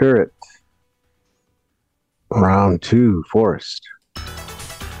Spirit. Round 2, Forest.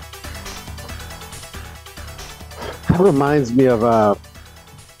 That reminds me of a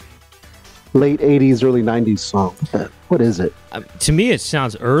late 80s, early 90s song. What is it? To me, it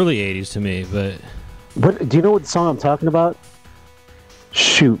sounds early 80s to me, but... What, do you know what song I'm talking about?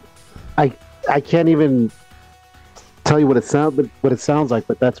 Shoot. I can't even tell you what it sounds like,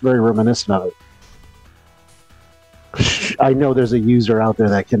 but that's very reminiscent of it. I know there's a user out there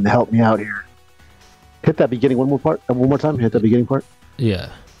that can help me out here. Hit that beginning one more time. Hit that beginning part. Yeah.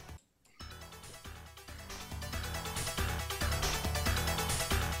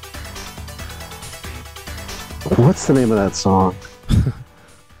 What's the name of that song?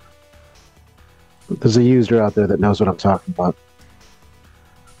 There's a user out there that knows what I'm talking about.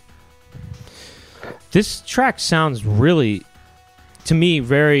 This track sounds really, to me,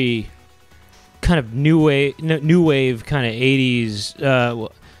 very kind of new wave kind of 80s,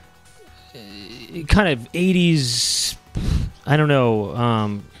 kind of 80s, I don't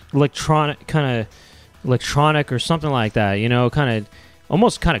know, electronic or something like that, you know,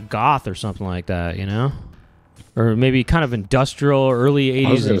 almost kind of goth or something like that, you know? Or maybe kind of industrial, early 80s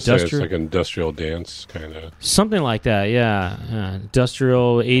I was gonna industrial. say it's like industrial dance kind of. Something like that, yeah.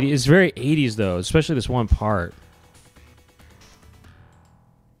 Industrial 80s. It's very 80s, though, especially this one part.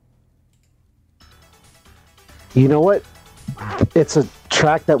 You know what? It's a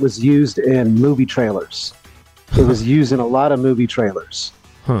track that was used in movie trailers. It was used in a lot of movie trailers.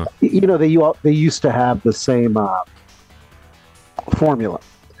 Huh. You know, they used to have the same formula.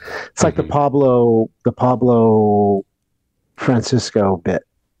 It's like the Pablo Francisco bit.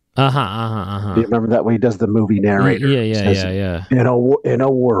 Do you remember that when he does the movie narrator? Yeah. In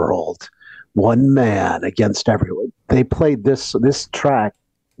a world, one man against everyone. They played this track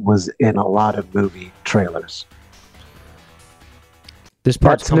was in a lot of movie trailers. This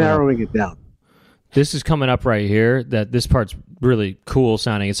part's That's narrowing it down. This is coming up right here. That this part's really cool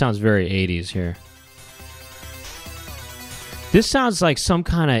sounding. It sounds very 80s here. This sounds like some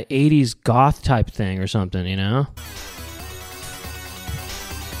kind of 80s goth type thing or something, you know?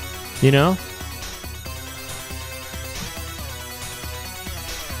 You know?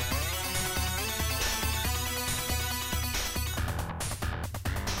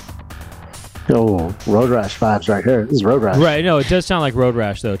 Oh, Road Rash vibes right here. This is Road Rash. Right, no, it does sound like Road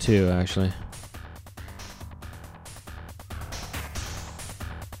Rash, though, too, actually.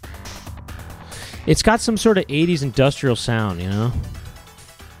 It's got some sort of 80s industrial sound, you know?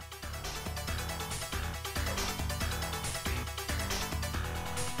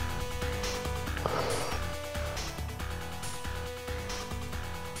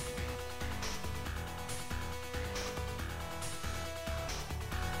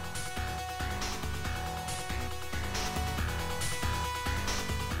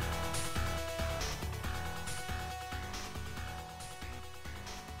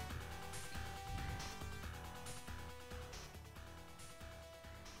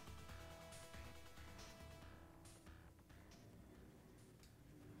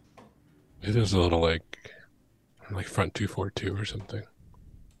 It is a little like Front 242 or something.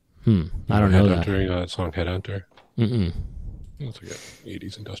 I don't know that. You know that song Headhunter? Mm-mm. It's like an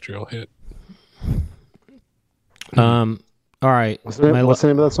 80s industrial hit. All right. What's the name of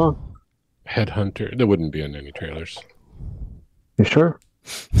that song? Headhunter. That wouldn't be in any trailers. You sure?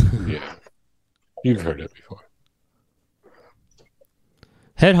 Yeah. You've heard it before.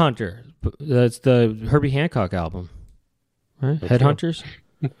 Headhunter. That's the Herbie Hancock album, right? Okay. Headhunters.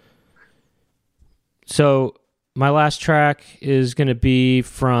 So my last track is going to be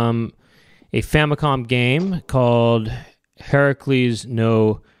from a Famicom game called Heracles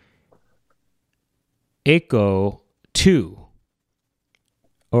no Eiko 2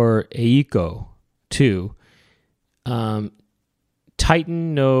 or Eiko 2.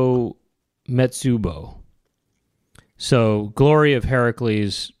 Titan no Metsubo. So Glory of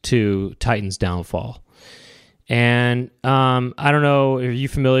Heracles to Titan's Downfall. And I don't know, are you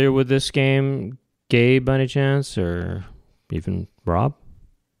familiar with this game, Gabe, by any chance, or even Rob?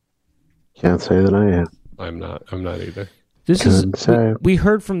 Can't say that I am. I'm not either. This we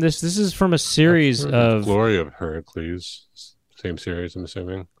heard from this. This is from a series of Glory of Heracles. Same series, I'm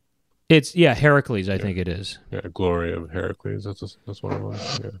assuming. It's Heracles. I think it is. Yeah, Glory of Heracles. That's one of them.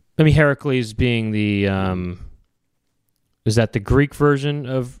 Yeah. I mean, Heracles being the is that the Greek version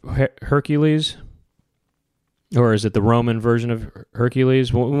of Hercules, or is it the Roman version of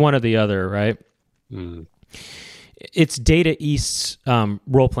Hercules? One or the other, right? Mm. It's Data East's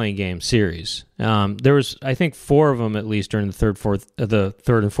role-playing game series. There was, I think, 4 of them at least during the third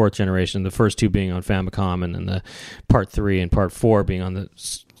and fourth generation. The first 2 being on Famicom, and then the part 3 and part 4 being on the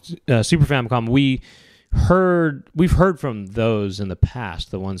Super Famicom. We've heard from those in the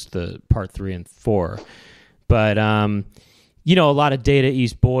past, the ones the part 3 and 4. But a lot of Data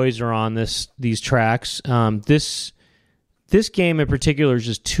East boys are on these tracks. This game in particular is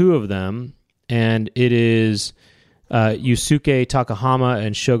just 2 of them. And it is Yusuke Takahama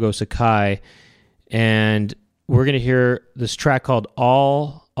and Shogo Sakai. And we're going to hear this track called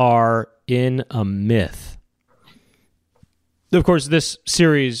All Are in a Myth. Of course, this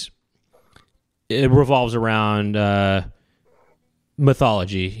series it revolves around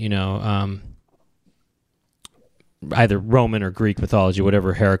mythology, either Roman or Greek mythology,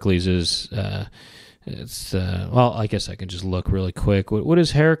 whatever Heracles is. Well, I guess I can just look really quick. What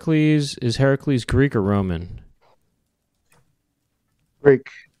is Heracles? Is Heracles Greek or Roman? Greek.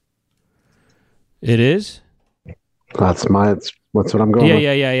 It is? That's what I'm going with.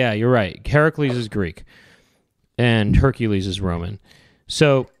 Yeah. You're right. Heracles is Greek, and Hercules is Roman.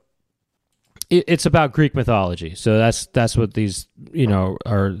 So it's about Greek mythology. So that's what these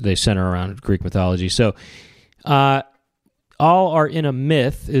they center around Greek mythology. So all are in a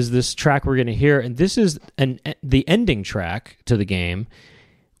myth is this track we're going to hear, and this is the ending track to the game,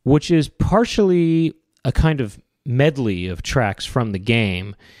 which is partially a kind of medley of tracks from the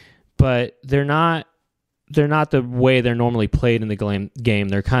game, but they're not the way they're normally played in the game.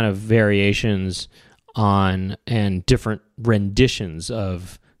 They're kind of variations on and different renditions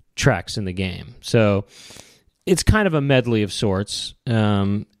of tracks in the game. So it's kind of a medley of sorts.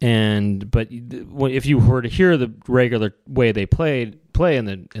 But if you were to hear the regular way they play in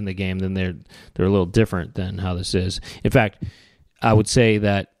the game, then they're a little different than how this is. In fact, I would say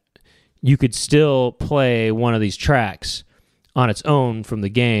that you could still play one of these tracks on its own from the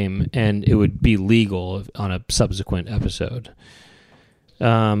game, and it would be legal on a subsequent episode.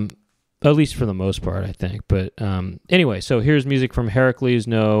 At least for the most part, I think. But anyway, so here's music from Heracles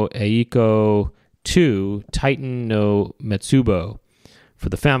no Eiko 2, Titan no Metsubo for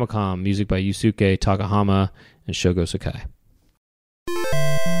the Famicom, music by Yusuke Takahama and Shogo Sakai.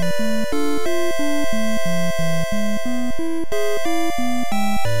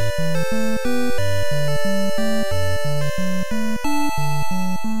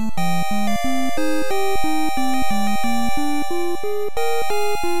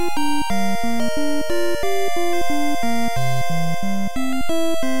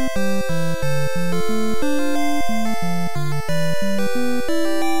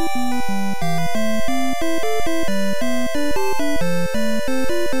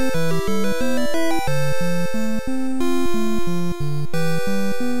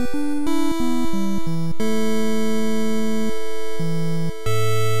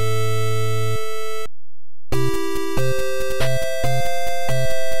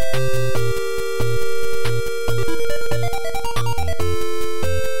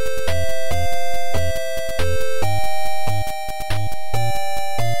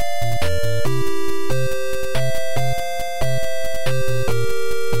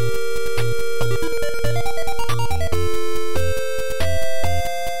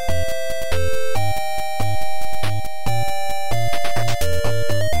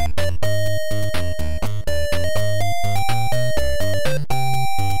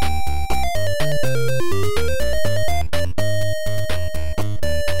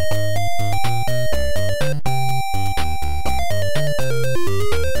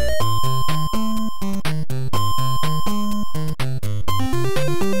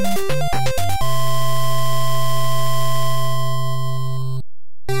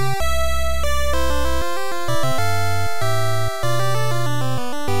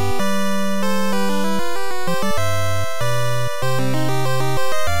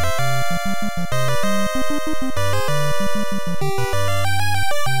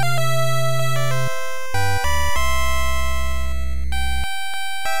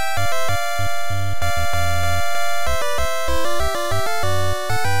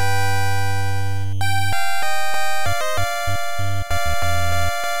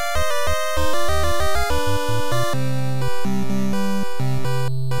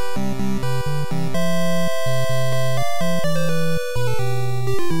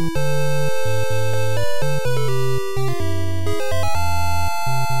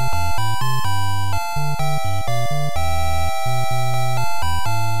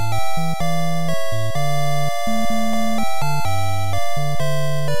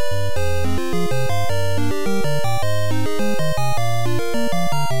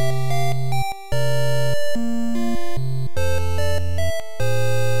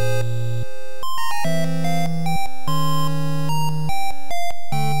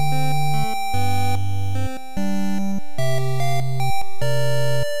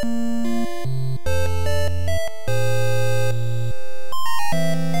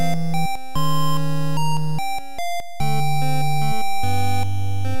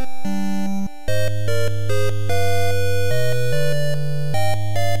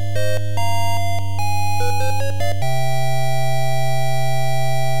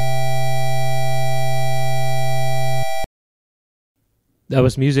 That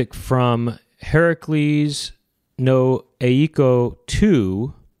was music from Heracles no Eiko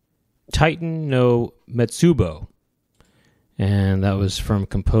 2, Titan no Metsubo. And that was from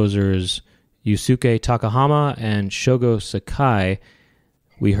composers Yusuke Takahama and Shogo Sakai.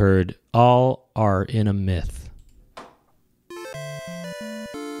 We heard All Are in a Myth.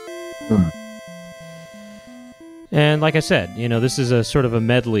 And like I said, this is a sort of a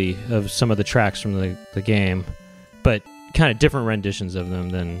medley of some of the tracks from the game, but kind of different renditions of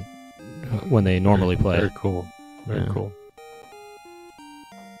them than when they normally play. Very cool. Very cool.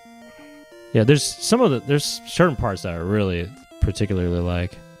 Yeah, there's certain parts that I really particularly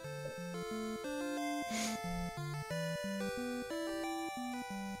like.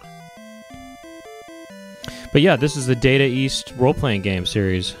 But yeah, this is the Data East role-playing game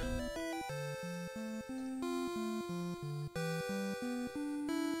series.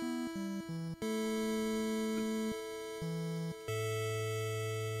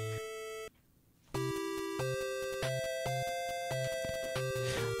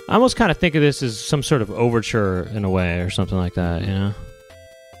 I almost kind of think of this as some sort of overture in a way or something like that,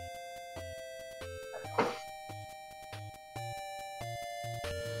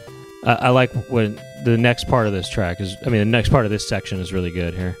 I like when the next part of this track is, the next part of this section is really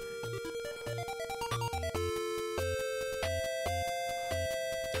good here.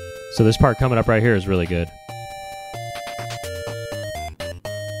 So this part coming up right here is really good.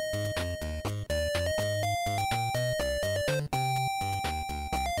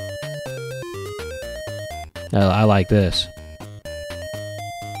 I like this.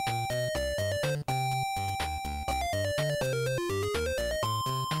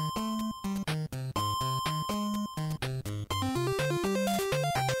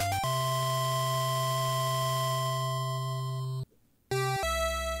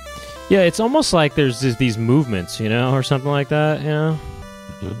 Yeah, it's almost like there's these movements, or something like that,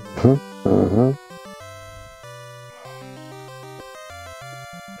 Mm-hmm.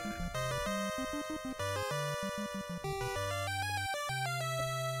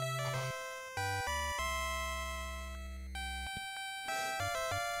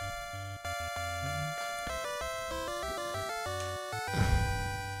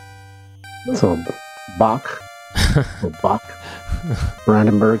 So Bach, or Bach,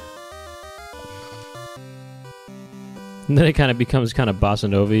 Brandenburg. And then it kind of becomes kind of bossa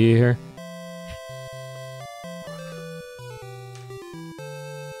nova here.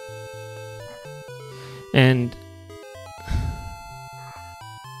 And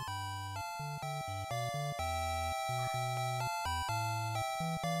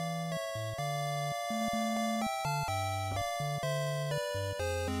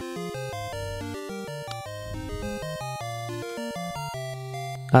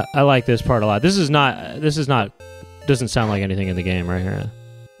I like this part a lot. This is not doesn't sound like anything in the game right here.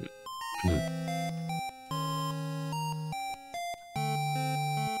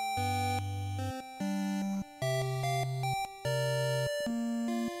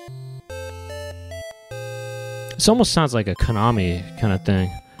 This almost sounds like a Konami kind of thing.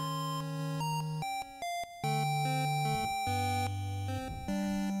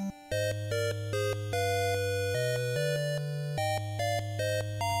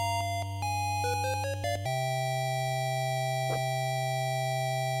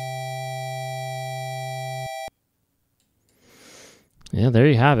 Yeah, there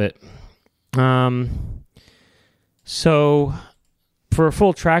you have it. So for a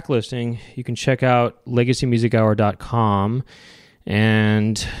full track listing, you can check out legacymusichour.com,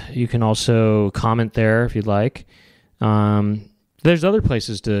 and you can also comment there if you'd like. There's other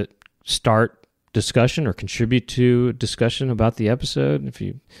places to start discussion or contribute to discussion about the episode. If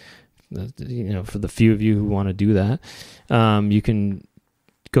you for the few of you who want to do that, you can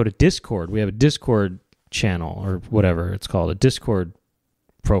go to Discord. We have a Discord channel or whatever it's called, a Discord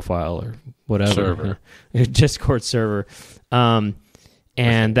profile or whatever. Server. Discord server. And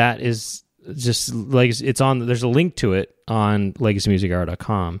that is just it's on, there's a link to it on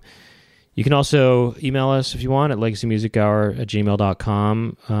legacymusichour.com. You can also email us if you want at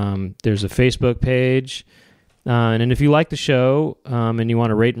legacymusichour@gmail.com. There's a Facebook page. And if you like the show and you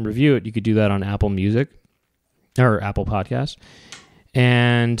want to rate and review it, you could do that on Apple Music or Apple Podcasts.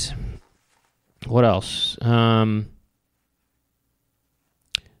 And what else?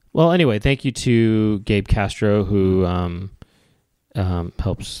 Well, anyway, thank you to Gabe Castro, who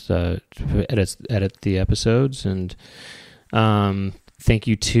helps edit the episodes. And thank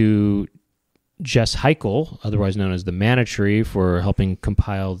you to Jess Heichel, otherwise known as the Manitree, for helping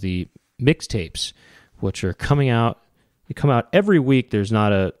compile the mixtapes, which are coming out. They come out every week. There's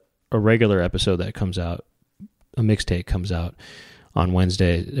not a regular episode that comes out. A mixtape comes out on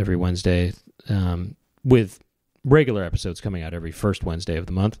every Wednesday, with regular episodes coming out every first Wednesday of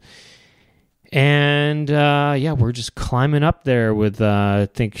the month. And yeah, we're just climbing up there with I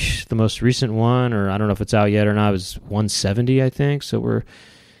think the most recent one, or I don't know if it's out yet or not, it was 170, I think. So we're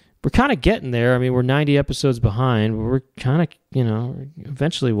kind of getting there. I mean, we're 90 episodes behind, but we're kind of,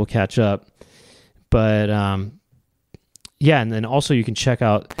 eventually we'll catch up. But yeah, and then also you can check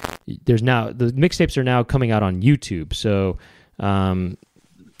out, there's now, the mixtapes are now coming out on YouTube. So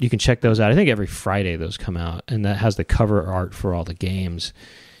you can check those out. I think every Friday those come out, and that has the cover art for all the games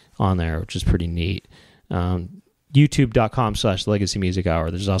on there, which is pretty neat. YouTube.com/Legacy Music Hour.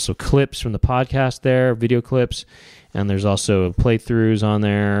 There's also clips from the podcast there, video clips, and there's also playthroughs on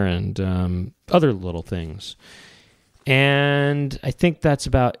there and other little things. And I think that's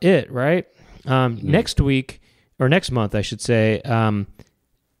about it, right? Next week, or next month, I should say, I'm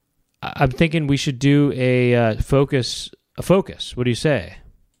thinking we should do a focus. What do you say?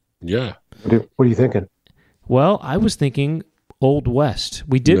 Yeah. What are you thinking? Well, I was thinking Old West.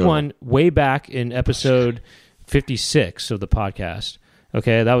 We did one way back in episode 56 of the podcast.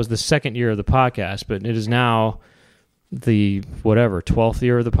 Okay, that was the second year of the podcast, but it is now the 12th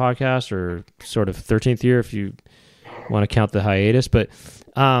year of the podcast, or sort of 13th year if you want to count the hiatus. But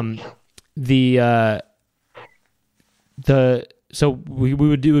so we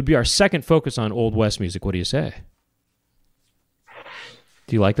would do, it would be our second focus on Old West music. What do you say?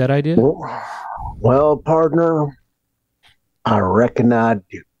 Do you like that idea? Well, partner, I reckon I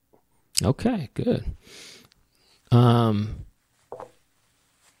do. Okay, good. Oh,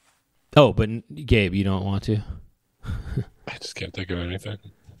 but Gabe, you don't want to? I just can't think of anything.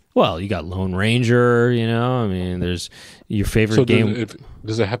 Well, you got Lone Ranger, I mean, there's your favorite game.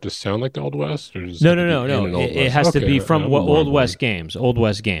 Does it have to sound like the Old West? Or does No. It has to be from Old West games. Old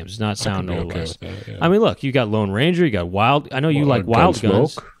West games, not sound Old West. That, yeah. I mean, look, you got Lone Ranger, you got Wild. I know you like Wild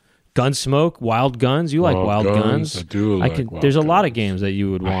Guns. Gunsmoke, Wild Guns. You like Wild Guns. I do like Wild There's a Guns. lot of games that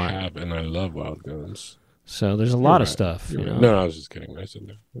you would want. I have, and I love Wild Guns. So there's a lot of stuff. No, I was just kidding. I said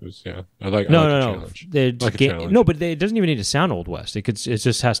no. It was, yeah. I like No. challenge. No, but it doesn't even need to sound Old West. It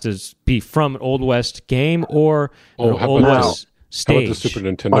just has to be from an Old West game or an Old West stage. How about the Super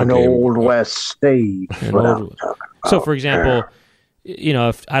Nintendo An game? Old West stage. So, for example,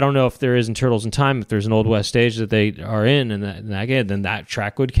 if I don't know if there is in Turtles in Time, if there's an Old West stage that they are in that game, then that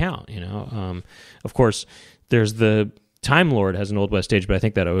track would count. Of course, there's the Time Lord has an Old West stage, but I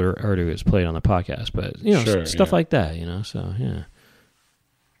think that already was played on the podcast. But stuff like that. So yeah.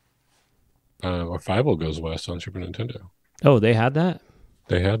 Or Fievel Goes West on Super Nintendo. Oh, they had that.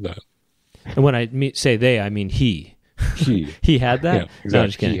 They had that. And when I say they, I mean he. He had that. Yeah, exactly. No, I'm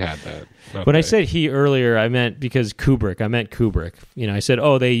just kidding. He had that. When I said he earlier, I meant because Kubrick. I meant Kubrick. I said,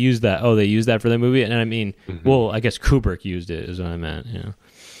 oh, they used that. Oh, they used that for the movie, and I mean, well, I guess Kubrick used it is what I meant.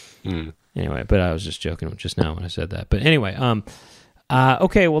 Anyway, but I was just joking just now when I said that. But anyway,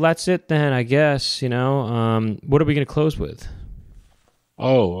 okay, well, that's it then, I guess. What are we going to close with?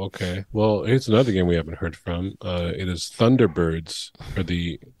 Oh, okay. Well, here's another game we haven't heard from. It is Thunderbirds for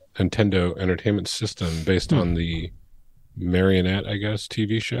the Nintendo Entertainment System, based on the Marionette, I guess,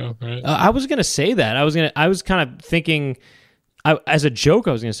 TV show, right? I was going to say that. I was kind of thinking, as a joke,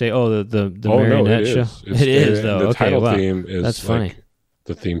 I was going to say, the Marionette show. It is, though. The title theme is that's funny. Like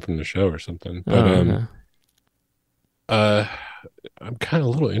the theme from the show or something. But I'm kind of a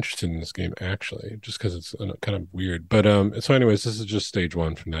little interested in this game, actually, just because it's kind of weird. But so anyways, this is just stage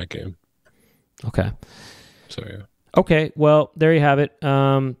one from that game. Okay. So yeah. Okay, well, there you have it.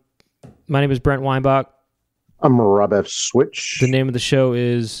 My name is Brent Weinbach. I'm Rob F. Switch. The name of the show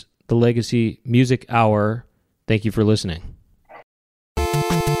is The Legacy Music Hour. Thank you for listening.